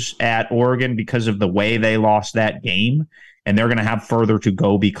nose at Oregon because of the way they lost that game, and they're going to have further to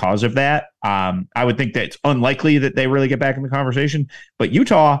go because of that. I would think that it's unlikely that they really get back in the conversation. But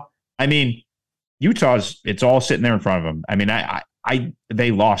Utah, it's all sitting there in front of them. They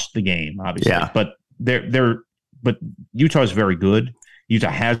lost the game, obviously, but but Utah is very good. Utah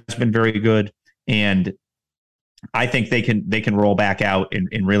has been very good, and I think they can roll back out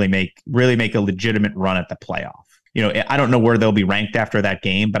and really make a legitimate run at the playoff. I don't know where they'll be ranked after that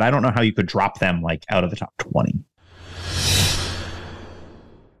game, but I don't know how you could drop them like out of the top 20.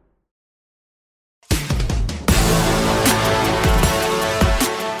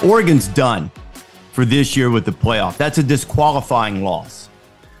 Oregon's done for this year with the playoff. That's a disqualifying loss.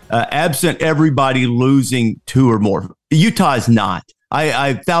 Absent everybody losing 2 or more. Utah is not.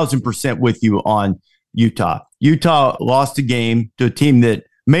 I 1,000% with you on Utah. Utah lost a game to a team that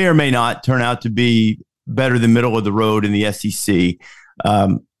may or may not turn out to be better than middle of the road in the SEC.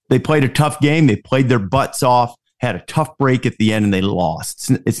 They played a tough game. They played their butts off, had a tough break at the end, and they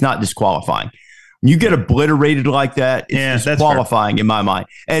lost. It's not disqualifying. When you get obliterated like that, it's disqualifying in my mind.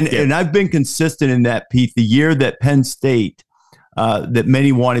 And I've been consistent in that, Pete. The year that Penn State, that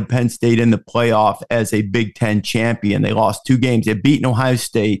many wanted Penn State in the playoff as a Big Ten champion, they lost 2 games. They had beaten Ohio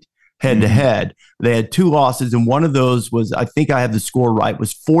State head-to-head. They had 2 losses, and one of those was, I think I have the score right,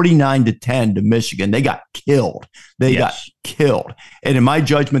 was 49-10 to Michigan. They got killed. They got killed. And in my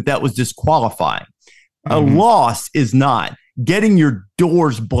judgment, that was disqualifying. A loss is not. Getting your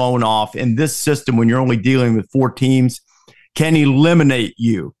doors blown off in this system when you're only dealing with 4 teams can eliminate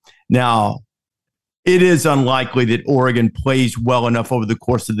you. Now, it is unlikely that Oregon plays well enough over the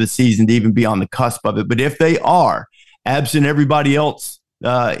course of the season to even be on the cusp of it. But if they are, absent everybody else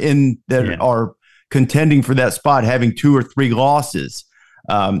are contending for that spot, having 2 or 3 losses,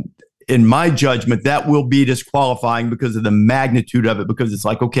 in my judgment, that will be disqualifying because of the magnitude of it, because it's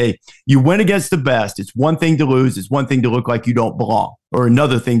like, okay, you win against the best. It's one thing to lose. It's one thing to look like you don't belong, or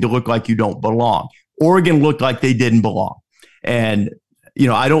another thing to look like you don't belong. Oregon looked like they didn't belong. And,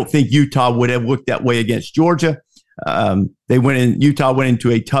 I don't think Utah would have looked that way against Georgia. Utah went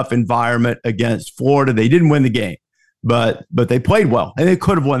into a tough environment against Florida. They didn't win the game, but they played well, and they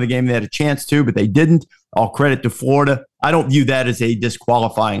could have won the game. They had a chance to, but they didn't. All credit to Florida. I don't view that as a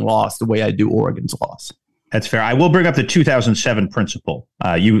disqualifying loss the way I do Oregon's loss. That's fair. I will bring up the 2007 principle.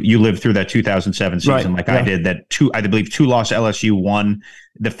 You lived through that 2007 season I did. That I believe 2-loss LSU won.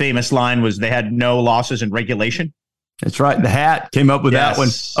 The famous line was they had no losses in regulation. That's right. The hat came up with that one.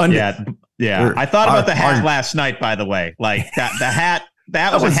 Yeah. I thought about the hat last night, by the way. Like the hat.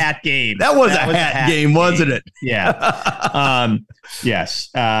 That was a hat game. That was a hat game, wasn't it? Yeah. Yes.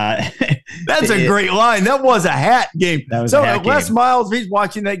 That's a great line. That was a hat game. So Les Miles, he's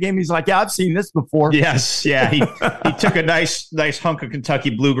watching that game. He's like, yeah, I've seen this before. Yes. Yeah. He took a nice hunk of Kentucky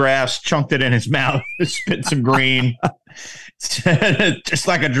bluegrass, chunked it in his mouth, spit some green, just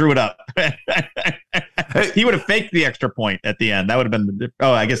like I drew it up. He would have faked the extra point at the end. That would have been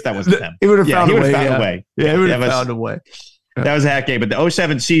I guess that wasn't him. He would have found a way. Yeah, he would have found a way. That was a hat game, but the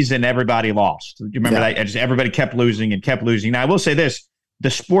 2007 season, everybody lost. Do you remember that? Just everybody kept losing and kept losing. Now, I will say this. The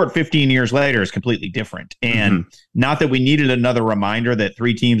sport 15 years later is completely different. And not that we needed another reminder that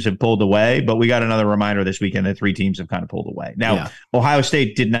 3 teams have pulled away, but we got another reminder this weekend that 3 teams have kind of pulled away. Now, Ohio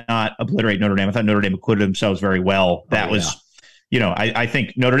State did not obliterate Notre Dame. I thought Notre Dame acquitted themselves very well. I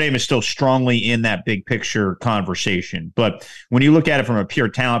think Notre Dame is still strongly in that big picture conversation. But when you look at it from a pure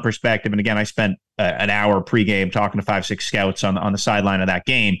talent perspective, and again, I spent an hour pregame talking to 5-6 scouts on the sideline of that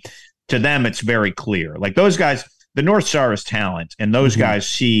game. To them, it's very clear. Like those guys, the North Star is talent, and those guys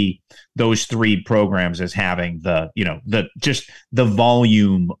see those 3 programs as having the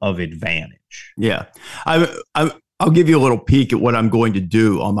volume of advantage. Yeah, I'll give you a little peek at what I'm going to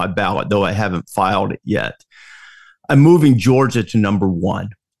do on my ballot, though I haven't filed it yet. I'm moving Georgia to number 1.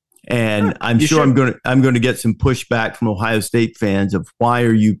 And I'm sure I'm going to get some pushback from Ohio State fans of why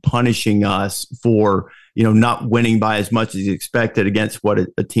are you punishing us for, not winning by as much as expected against what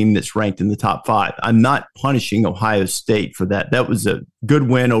a team that's ranked in the top 5. I'm not punishing Ohio State for that. That was a good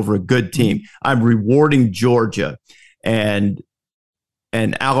win over a good team. I'm rewarding Georgia, and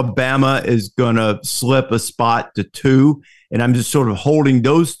Alabama is going to slip a spot to 2. And I'm just sort of holding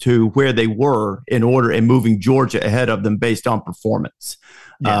those 2 where they were in order and moving Georgia ahead of them based on performance.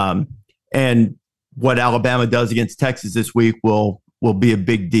 Yeah. And what Alabama does against Texas this week will be a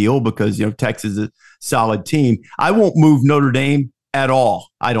big deal because, Texas is a solid team. I won't move Notre Dame at all,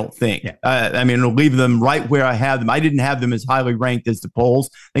 I don't think. Yeah. I'll leave them right where I have them. I didn't have them as highly ranked as the polls.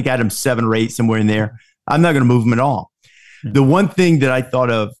 I think I had them 7 or 8, somewhere in there. I'm not going to move them at all. Yeah. The one thing that I thought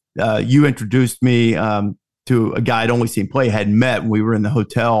of, you introduced me to a guy I'd only seen play, had met when we were in the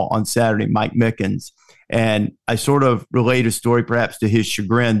hotel on Saturday, Mike Mickens. And I sort of relayed a story, perhaps to his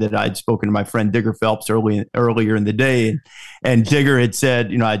chagrin, that I'd spoken to my friend Digger Phelps earlier in the day. And Digger had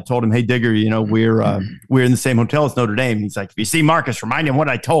said, I told him, hey, Digger, we're in the same hotel as Notre Dame. And he's like, if you see Marcus, remind him what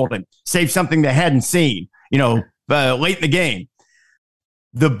I told him. Save something they hadn't seen, late in the game.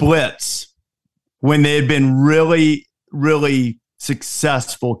 the blitz, when they had been really, really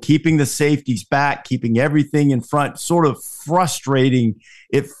successful, keeping the safeties back, keeping everything in front, sort of frustrating.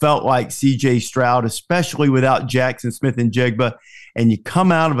 It felt like CJ Stroud, especially without Jackson Smith and Jigba. And you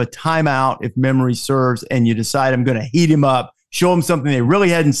come out of a timeout, if memory serves, and you decide I'm going to heat him up, show him something they really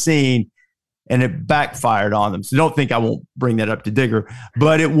hadn't seen, and it backfired on them. So don't think I won't bring that up to Digger.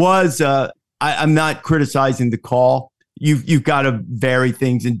 But it was, I'm not criticizing the call. You've got to vary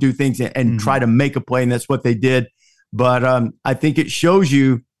things and do things and try to make a play, and that's what they did. But I think it shows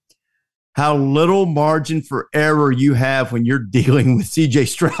you how little margin for error you have when you're dealing with CJ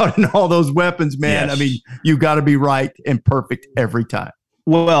Stroud and all those weapons, man. Yes. I mean, you got to be right and perfect every time.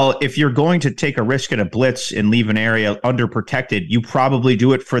 Well, if you're going to take a risk in a blitz and leave an area underprotected, you probably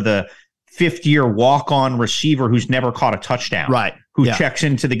do it for the fifth-year walk-on receiver who's never caught a touchdown. Right. Who checks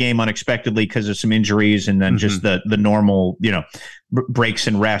into the game unexpectedly because of some injuries and then just the normal, breaks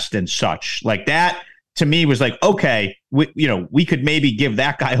and rest and such. Like that, to me, was like, okay, we could maybe give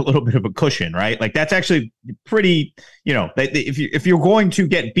that guy a little bit of a cushion, right? Like that's actually pretty, if you're going to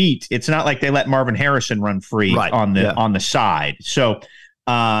get beat, it's not like they let Marvin Harrison run free on the side. So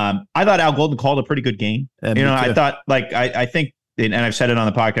I thought Al Golden called a pretty good game. I thought I think, and I've said it on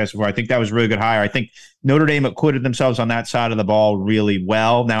the podcast before, I think that was a really good hire. I think Notre Dame acquitted themselves on that side of the ball really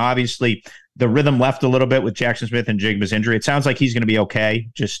well. Now, obviously, the rhythm left a little bit with Jackson Smith and Jigba's injury. It sounds like he's going to be okay,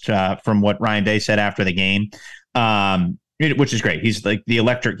 just from what Ryan Day said after the game, which is great. He's like the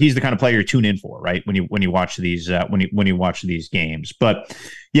electric. He's the kind of player you tune in for, right? When you watch these when you watch these games. But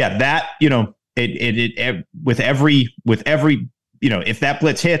yeah, that it with every if that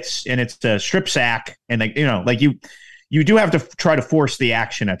blitz hits and it's a strip sack and you do have to try to force the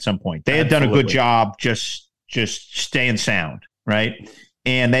action at some point. They had done a good job just staying sound, right?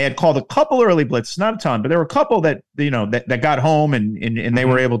 And they had called a couple early blitzes, not a ton, but there were a couple that that got home and they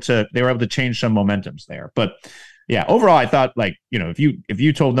were able to change some momentums there. But yeah, overall, I thought if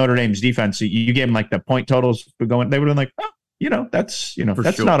you told Notre Dame's defense you gave them like the point totals going, they would have been like, that's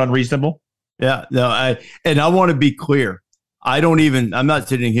sure. Not unreasonable. Yeah, no, I want to be clear. I'm not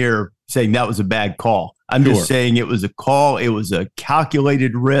sitting here saying that was a bad call. I'm just saying it was a call. It was a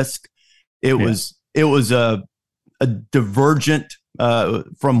calculated risk. It was a divergent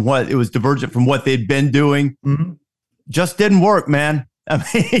from what they'd been doing. Mm-hmm. Just didn't work, man. I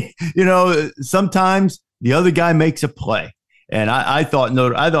mean, sometimes the other guy makes a play, and I thought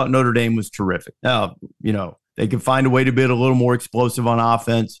Notre Dame was terrific. Now, they can find a way to be a little more explosive on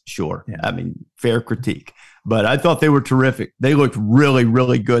offense. Sure, I mean, fair critique, but I thought they were terrific. They looked really,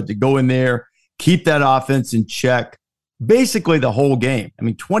 really good to go in there, keep that offense in check basically the whole game. I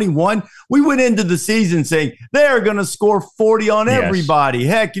mean, 21, we went into the season saying they're going to score 40 on everybody.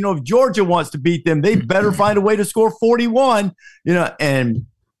 Heck, if Georgia wants to beat them, they better find a way to score 41, and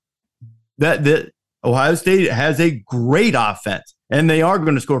that Ohio State has a great offense and they are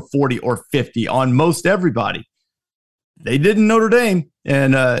going to score 40 or 50 on most everybody. They didn't Notre Dame.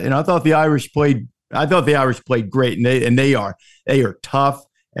 And I thought the Irish played great, and they are tough.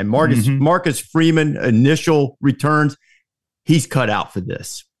 And Marcus Freeman, initial returns, he's cut out for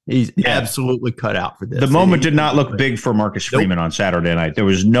this. He's absolutely cut out for this. The moment did not look big for Marcus Freeman on Saturday night. There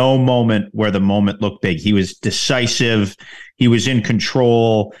was no moment where the moment looked big. He was decisive. He was in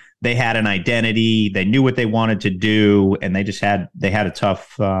control. They had an identity. They knew what they wanted to do, and they had a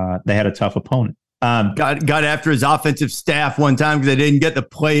tough opponent. Got after his offensive staff one time because they didn't get the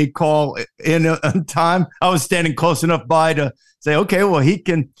play call in on time. I was standing close enough by to say, okay, well,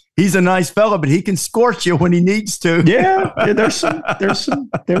 he's a nice fella, but he can scorch you when he needs to. Yeah, there's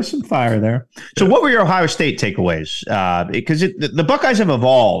some fire there. So what were your Ohio State takeaways? Because the Buckeyes have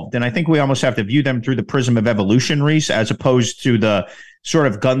evolved, and I think we almost have to view them through the prism of evolution, Reese, as opposed to the sort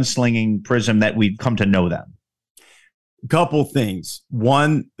of gunslinging prism that we've come to know them. Couple things.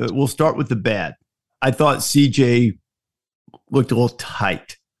 One, we'll start with the bad. I thought CJ looked a little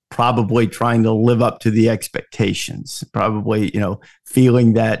tight, probably trying to live up to the expectations, probably,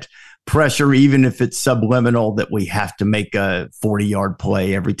 feeling that pressure, even if it's subliminal, that we have to make a 40-yard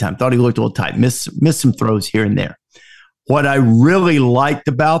play every time. Thought he looked a little tight, missed some throws here and there. What I really liked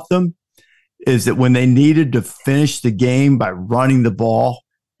about them is that when they needed to finish the game by running the ball,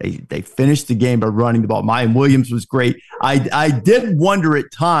 they finished the game by running the ball. Mayan Williams was great. I did wonder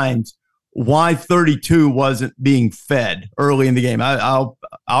at times why 32 wasn't being fed early in the game. I'll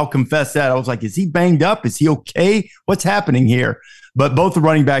confess that. I was like, is he banged up? Is he okay? What's happening here? But both the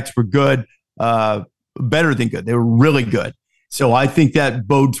running backs were good, better than good. They were really good. So I think that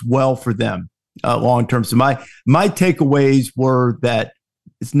bodes well for them long term. So my takeaways were that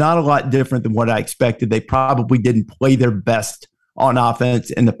it's not a lot different than what I expected. They probably didn't play their best on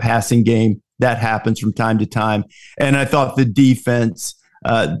offense in the passing game. That happens from time to time. And I thought the defense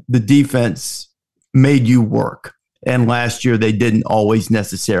made you work. And last year they didn't always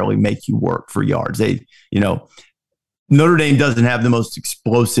necessarily make you work for yards. Notre Dame doesn't have the most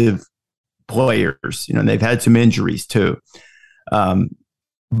explosive players. They've had some injuries too.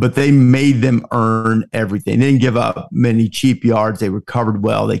 But they made them earn everything. They didn't give up many cheap yards. They recovered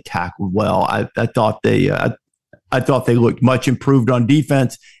well. They tackled well. I thought they looked much improved on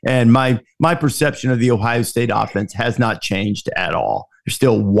defense. And my perception of the Ohio State offense has not changed at all. They're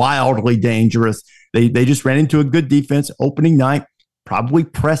still wildly dangerous. They just ran into a good defense opening night, probably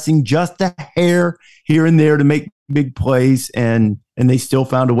pressing just a hair here and there to make big plays, and they still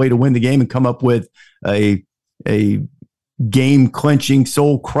found a way to win the game and come up with a game-clinching,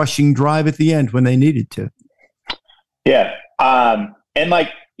 soul-crushing drive at the end when they needed to. Yeah. And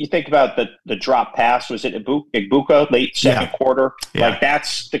you think about the drop pass, was it Ibuka late second quarter? Yeah.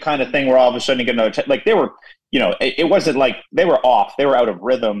 That's the kind of thing where all of a sudden you get they were, it wasn't like they were off. They were out of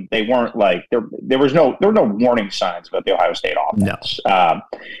rhythm. They weren't there were no warning signs about the Ohio State offense. No.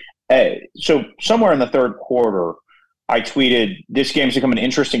 So somewhere in the third quarter, I tweeted, this game's become an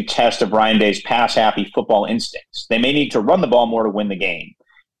interesting test of Ryan Day's pass-happy football instincts. They may need to run the ball more to win the game.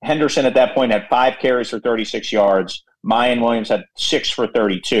 Henderson at that point had 5 carries for 36 yards. Mayan Williams had 6 for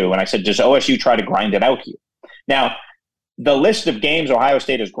 32. And I said, does OSU try to grind it out here? Now, the list of games Ohio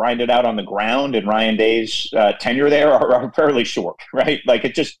State has grinded out on the ground in Ryan Day's tenure there are fairly short, right?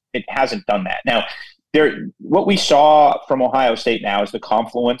 It hasn't done that. Now, what we saw from Ohio State now is the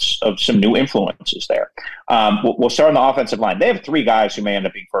confluence of some new influences there. We'll start on the offensive line. They have 3 guys who may end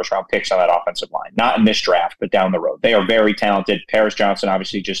up being first-round picks on that offensive line, not in this draft, but down the road. They are very talented. Paris Johnson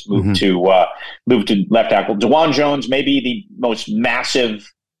obviously just moved to left tackle. DeJuan Jones may be the most massive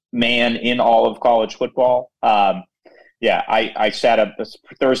man in all of college football. I sat at this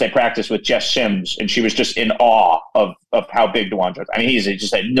Thursday practice with Jess Sims, and she was just in awe of how big DeJuan Jones. I mean, he's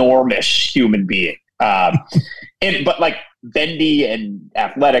just an enormous human being. But bendy and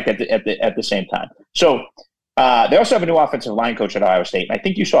athletic at the same time. So they also have a new offensive line coach at Ohio State. And I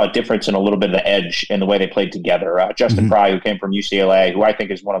think you saw a difference in a little bit of the edge in the way they played together. Justin Fry, who came from UCLA, who I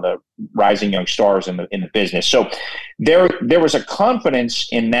think is one of the rising young stars in the business. So there was a confidence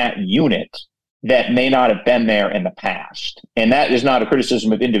in that unit that may not have been there in the past. And that is not a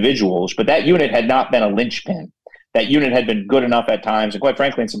criticism of individuals, but that unit had not been a linchpin. That unit had been good enough at times, and quite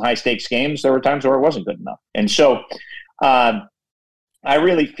frankly, in some high-stakes games, there were times where it wasn't good enough. And so I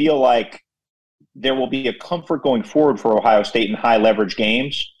really feel like there will be a comfort going forward for Ohio State in high-leverage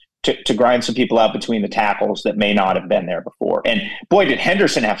games to grind some people out between the tackles that may not have been there before. And, boy, did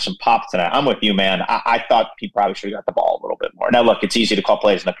Henderson have some pop tonight. I'm with you, man. I thought he probably should have got the ball a little bit more. Now, look, it's easy to call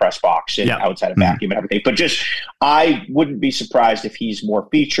plays in the press box and outside of vacuum and everything. But I wouldn't be surprised if he's more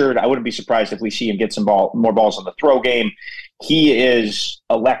featured. I wouldn't be surprised if we see him get more balls on the throw game. He is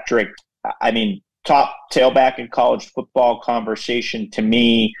electric. I mean, top tailback in college football conversation to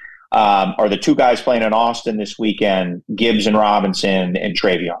me are the 2 guys playing in Austin this weekend, Gibbs and Robinson and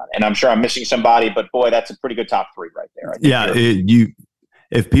Travion. And I'm sure I'm missing somebody, but boy, that's a pretty good top 3 right there.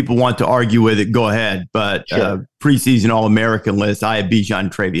 If people want to argue with it, go ahead. But preseason All-American list, I have Bijan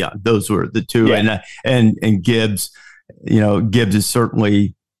and Travion. Those were the 2. Yeah. And Gibbs, Gibbs is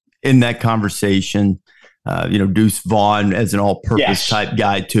certainly in that conversation. Deuce Vaughn as an all-purpose type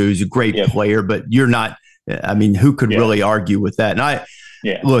guy too. He's a great player, but you're not. I mean, who could really argue with that? And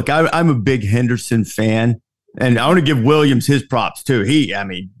look, I'm a big Henderson fan, and I want to give Williams his props too. He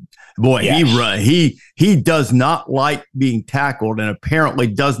does not like being tackled, and apparently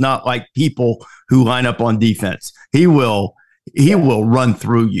does not like people who line up on defense. He will run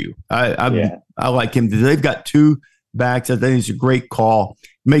through you. I like him. They've got 2 backs. I think it's a great call.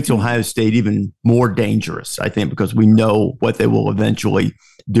 Makes Ohio State even more dangerous, I think, because we know what they will eventually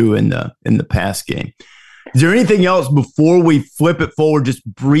do in the pass game. Is there anything else before we flip it forward just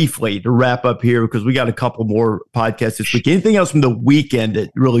briefly to wrap up here, because we got a couple more podcasts this week? Anything else from the weekend that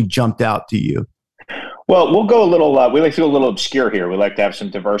really jumped out to you? Well, we'll go a little we like to go a little obscure here. We like to have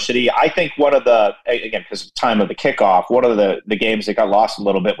some diversity. I think one of the, again, because of the time of the kickoff, one of the games that got lost a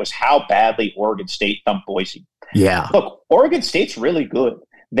little bit was how badly Oregon State thumped Boise. Yeah. Look, Oregon State's really good.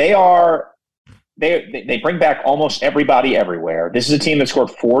 They bring back almost everybody everywhere. This is a team that scored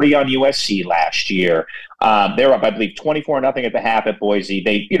 40 on USC last year. They were up, I believe, 24-0 at the half at Boise.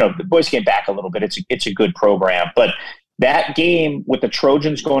 The Boise came back a little bit. It's a good program, but that game with the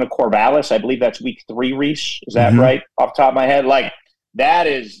Trojans going to Corvallis, I believe that's week 3, Reese. Is that right? Off the top of my head, that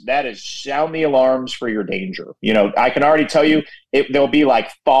is sound the alarms for your danger. I can already tell you there'll be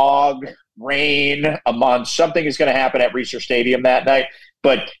fog rain, a month. Something is going to happen at Reser Stadium that night.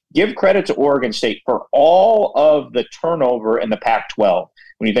 But give credit to Oregon State for all of the turnover in the Pac-12.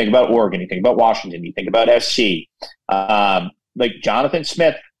 When you think about Oregon, you think about Washington, you think about SC. Like Jonathan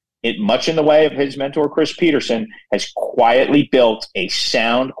Smith, much in the way of his mentor, Chris Peterson, has quietly built a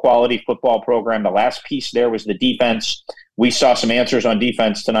sound quality football program. The last piece there was the defense. We saw some answers on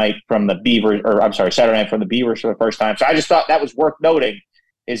defense tonight from the Beavers, Saturday night from the Beavers for the first time. So I just thought that was worth noting,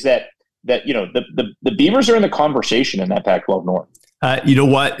 is that the Beavers are in the conversation in that Pac-12 North. You know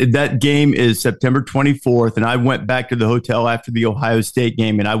what? That game is September 24th, and I went back to the hotel after the Ohio State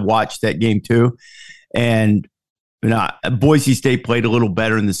game, and I watched that game too. And Boise State played a little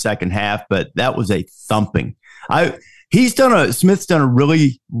better in the second half, but that was a thumping. Smith's done a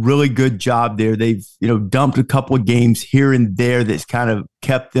really, really good job there. They've dumped a couple of games here and there that's kind of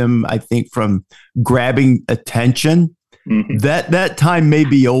kept them, I think, from grabbing attention. Mm-hmm. That time may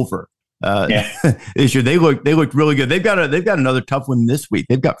be over. This year they looked really good. They've got another tough one this week.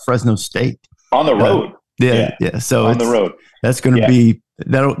 They've got Fresno State on the road. So on the road, that's going to be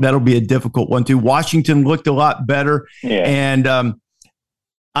that'll be a difficult one too. Washington looked a lot better, and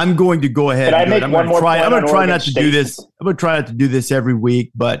I'm going to go ahead. I'm going to try not to do this. I'm going to try not to do this every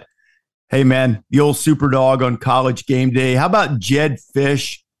week, but hey, man, the old super dog on College Game Day. How about Jed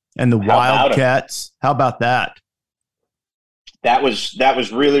Fish and the Wildcats? How about that? That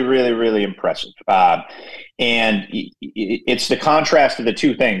was really, really, really impressive. And it's the contrast of the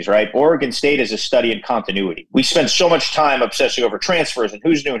two things, right? Oregon State is a study in continuity. We spend so much time obsessing over transfers and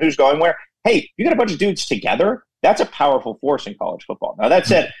who's new and who's going where. Hey, you got a bunch of dudes together. That's a powerful force in college football. Now that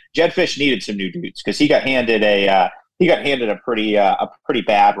said, Jed Fish needed some new dudes because he got handed a pretty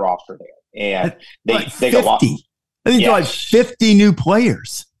bad roster there, and they got 50. I think like 50 new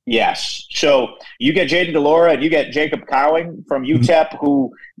players. Yes. So you get Jaden DeLora and you get Jacob Cowing from UTEP,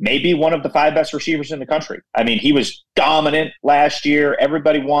 who may be one of the 5 best receivers in the country. I mean, he was dominant last year.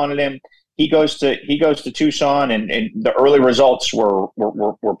 Everybody wanted him. He goes to Tucson, and the early results were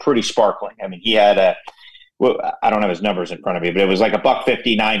pretty sparkling. I mean, he had I don't have his numbers in front of me, but it was like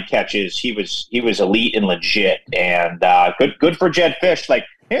 $159 catches. He was elite and legit, and good for Jed Fish. Like,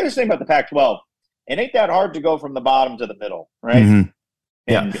 here's the thing about the Pac-12: it ain't that hard to go from the bottom to the middle, right? Mm-hmm.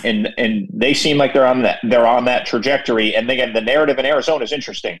 Yeah. And they seem like they're on that trajectory. And again, the narrative in Arizona is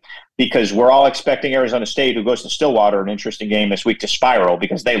interesting because we're all expecting Arizona State, who goes to Stillwater, an interesting game this week, to spiral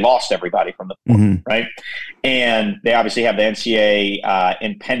because they lost everybody from the floor, right? And they obviously have the NCAA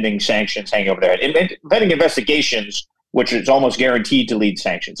impending sanctions hanging over their head. Impending investigations, which is almost guaranteed to lead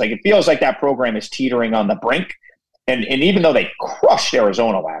sanctions. Like, it feels like that program is teetering on the brink. And even though they crushed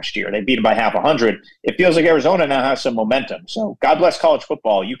Arizona last year, they beat them by 100. It feels like Arizona now has some momentum. So God bless college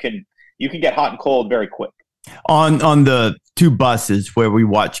football. You can get hot and cold very quick. On the 2 buses where we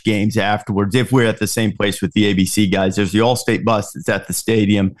watch games afterwards, if we're at the same place with the ABC guys, there's the All-State bus that's at the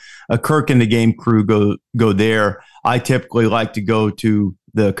stadium. Kirk and the game crew go there. I typically like to go to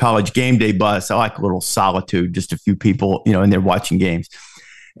the College Game Day bus. I like a little solitude, just a few people, in there watching games.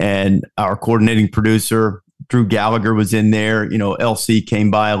 And our coordinating producer, Drew Gallagher, was in there. LC came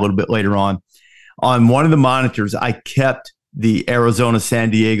by a little bit later on. On one of the monitors, I kept the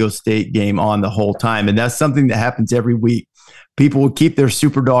Arizona-San Diego State game on the whole time. And that's something that happens every week. People will keep their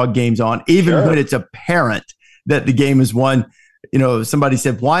Superdog games on, even when it's apparent that the game is won. Somebody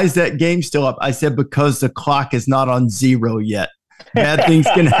said, why is that game still up? I said, because the clock is not on 0 yet. Bad things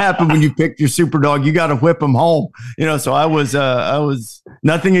can happen when you pick your Superdog. You got to whip them home. So I was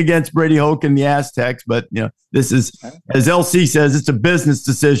nothing against Brady Hoke and the Aztecs, but this is, as LC says, it's a business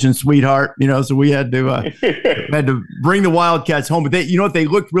decision, sweetheart. So we had to bring the Wildcats home. But they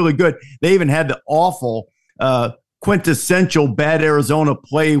looked really good. They even had the awful quintessential bad Arizona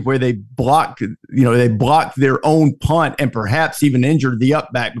play where they blocked their own punt and perhaps even injured the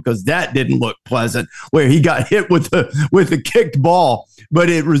up back, because that didn't look pleasant, where he got hit with the kicked ball, but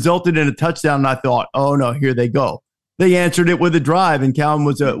it resulted in a touchdown. And I thought, oh no, here they go. They answered it with a drive, and Calvin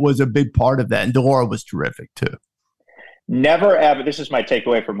was a big part of that. And DeLora was terrific too. Never ever, this is my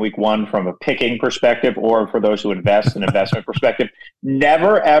takeaway from week 1 from a picking perspective, or for those who invest in investment perspective,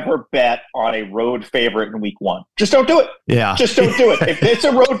 never ever bet on a road favorite in week 1. Just don't do it. Yeah. Just don't do it. If it's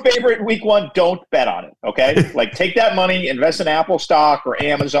a road favorite in week 1, don't bet on it. Okay. Like, take that money, invest in Apple stock or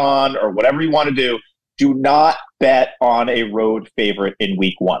Amazon or whatever you want to do. Do not bet on a road favorite in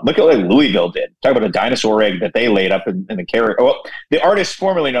week 1. Look at what Louisville did. Talk about a dinosaur egg that they laid up in the Carrier. Well, the artist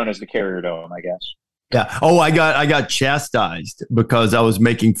formerly known as the Carrier Dome, I guess. Yeah. Oh, I got chastised because I was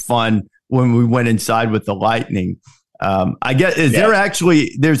making fun when we went inside with the Lightning. I guess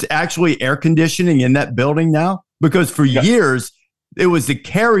there's actually air conditioning in that building now, because for years it was the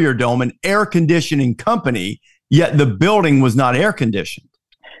Carrier Dome, an air conditioning company, yet the building was not air conditioned.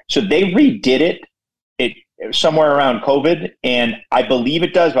 So they redid it somewhere around COVID, and I believe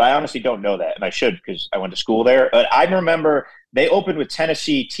it does, but I honestly don't know that, and I should because I went to school there. But I remember they opened with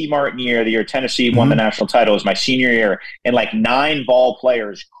Tennessee, T. Martin year, the year Tennessee won the national title. It was my senior year, and like 9 ball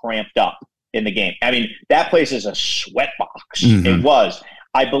players cramped up in the game. I mean, that place is a sweat box. It was.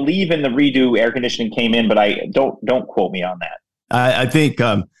 I believe in the redo air conditioning came in, but I don't quote me on that. I think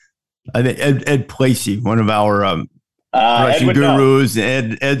Ed Placey, one of our Russian gurus,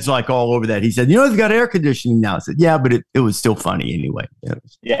 Ed's like all over that. He said, they've got air conditioning now. I said, yeah, but it was still funny anyway.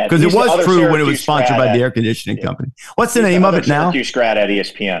 Yeah, because it was true when it was sponsored by the air conditioning company. What's the name of it now? Syracuse grad at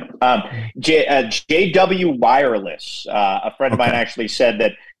ESPN. JW Wireless. A friend of mine actually said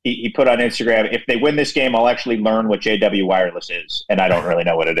that he put on Instagram, if they win this game, I'll actually learn what JW Wireless is. And I don't really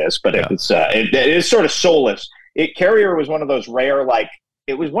know what it is, but it is sort of soulless. Carrier was one of those rare,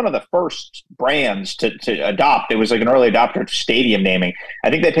 it was one of the first brands to adopt. It was like an early adopter to stadium naming.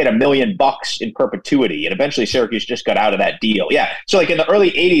 I think they paid $1 million in perpetuity, and eventually Syracuse just got out of that deal. Yeah, so in the early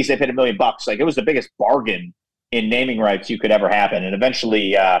 '80s, they paid $1 million. It was the biggest bargain in naming rights you could ever happen, and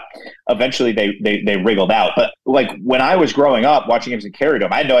eventually they wriggled out. But when I was growing up watching games in Carrier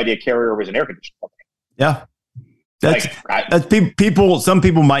Dome, I had no idea Carrier was an air conditioning company. Yeah, that's people. Some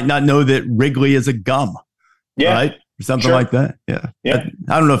people might not know that Wrigley is a gum. Yeah. Right. Something like that. Yeah.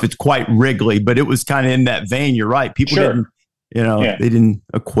 I don't know if it's quite Wrigley, but it was kind of in that vein. You're right. People didn't, they didn't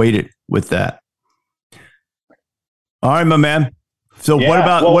equate it with that. All right, my man. So what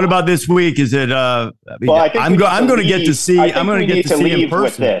about this week? Is it, I'm going to get to see in person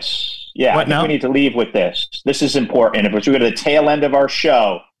with this. Yeah. I think we need to leave with this. This is important. If we go to the tail end of our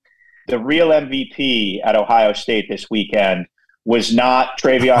show, the real MVP at Ohio State this weekend was not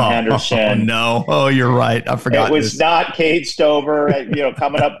Travion Henderson. No. Oh, you're right. I forgot. It was not Cade Stover,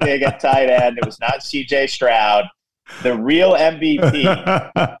 coming up big at tight end. It was not CJ Stroud. The real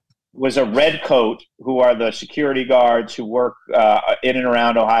MVP was a red coat, who are the security guards who work in and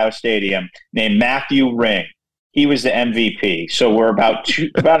around Ohio Stadium, named Matthew Ring. He was the MVP. So we're about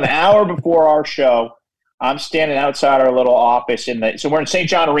an hour before our show. I'm standing outside our little office so we're in St.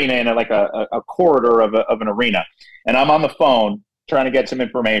 John Arena in a corridor of an arena. And I'm on the phone trying to get some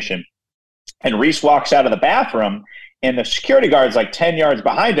information. And Reese walks out of the bathroom, and the security guard's 10 yards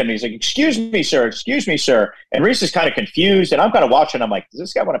behind him. He's like, excuse me, sir. Excuse me, sir. And Reese is kind of confused. And I'm kind of watching. I'm like, does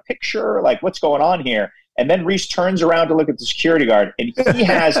this guy want a picture? What's going on here? And then Reese turns around to look at the security guard, and he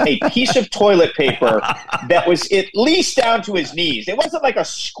has a piece of toilet paper that was at least down to his knees. It wasn't like a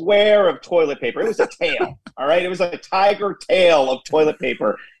square of toilet paper. It was a tail, all right? It was like a tiger tail of toilet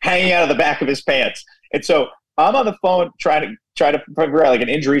paper hanging out of the back of his pants. And so I'm on the phone trying to figure out an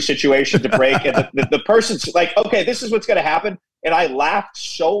injury situation to break, and the person's like, okay, this is what's going to happen. And I laughed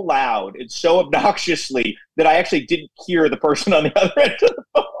so loud and so obnoxiously that I actually didn't hear the person on the other end of the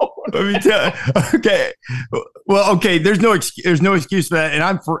phone. Let me tell you. Okay. Well, okay. There's no excuse for that. And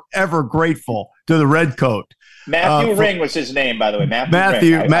I'm forever grateful to the red coat. Matthew Ring was his name, by the way.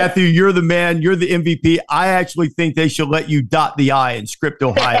 Matthew, you're the man. You're the MVP. I actually think they should let you dot the I in Script,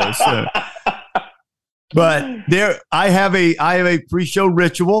 Ohio. So. But I have a pre-show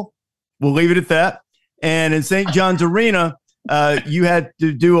ritual. We'll leave it at that. And in St. John's Arena, you had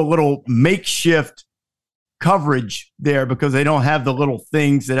to do a little makeshift coverage there because they don't have the little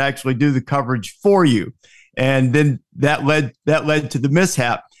things that actually do the coverage for you. And then that led to the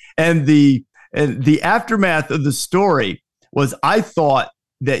mishap. And the aftermath of the story was, I thought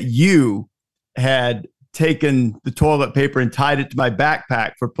that you had taken the toilet paper and tied it to my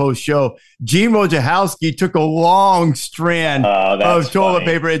backpack for post-show. Gene Wojciechowski took a long strand of toilet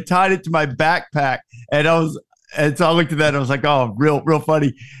paper and tied it to my backpack. And so I looked at that and I was like, oh, real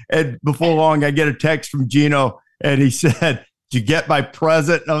funny. And before long, I get a text from Gino, and he said, did you get my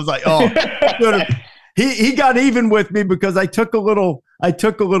present? And I was like, oh, he got even with me because I took a little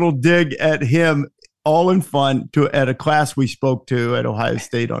dig at him, all in fun, at a class we spoke to at Ohio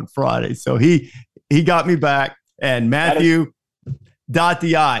State on Friday. So he got me back, and Matthew dot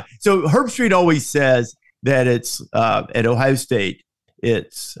the I. So Herb Street always says that it's at Ohio State,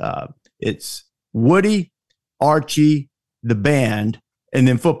 it's Woody, Archie, the band, and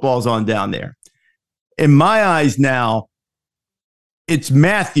then football's on down there. In my eyes now, it's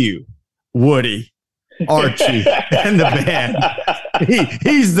Matthew, Woody, Archie, and the band.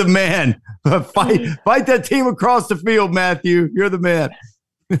 He's the man. Fight that team across the field, Matthew. You're the man.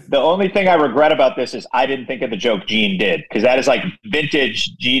 The only thing I regret about this is I didn't think of the joke Gene did, because that is like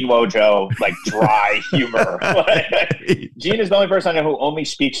vintage Gene Wojo, like dry humor. Gene is the only person I know who only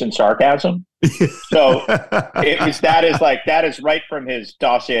speaks in sarcasm. So that is right from his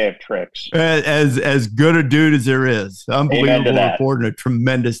dossier of tricks. As good a dude as there is. Unbelievable reporter, a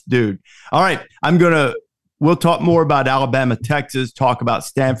tremendous dude. All right, we'll talk more about Alabama, Texas, talk about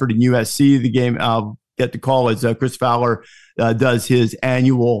Stanford and USC, the game I'll get the call as Chris Fowler does his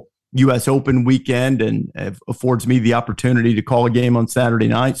annual U.S. Open weekend and affords me the opportunity to call a game on Saturday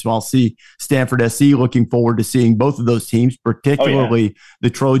night. So I'll see Stanford SC. Looking forward to seeing both of those teams, particularly the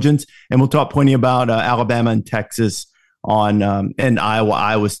Trojans. And we'll talk plenty about Alabama and Texas on and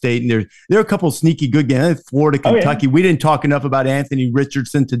Iowa State. And there are a couple of sneaky good games. Florida, Kentucky. We didn't talk enough about Anthony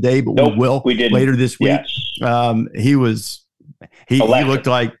Richardson today, but we will later this week. Yes. He looked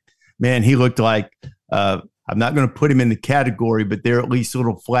like, man, I'm not going to put him in the category, but they're at least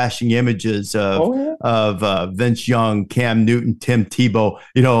little flashing images of Vince Young, Cam Newton, Tim Tebow.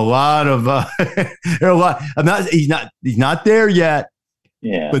 A lot of there are a lot. He's not there yet.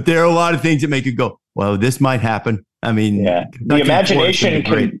 Yeah. But there are a lot of things that make it go, well, this might happen. I mean, the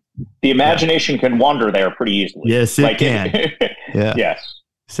imagination can wander there pretty easily. Yes, it can. Yes.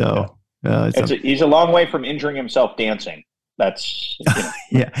 So he's a long way from injuring himself dancing. That's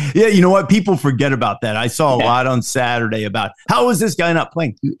yeah. You know what? People forget about that. I saw a lot on Saturday about how is this guy not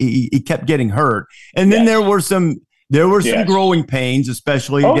playing? He kept getting hurt, and then there were some growing pains,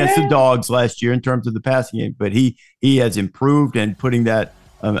 especially against the Dogs last year in terms of the passing game. But he has improved and putting that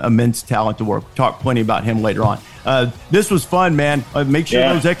immense talent to work. We'll talk plenty about him later on. This was fun, man. Make sure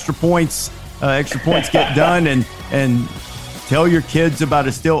those extra points get done, and tell your kids about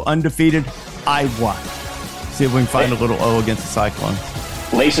a still undefeated Iowa. See if we can find a little O against the Cyclones.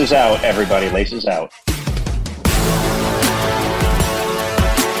 Laces out, everybody. Laces out.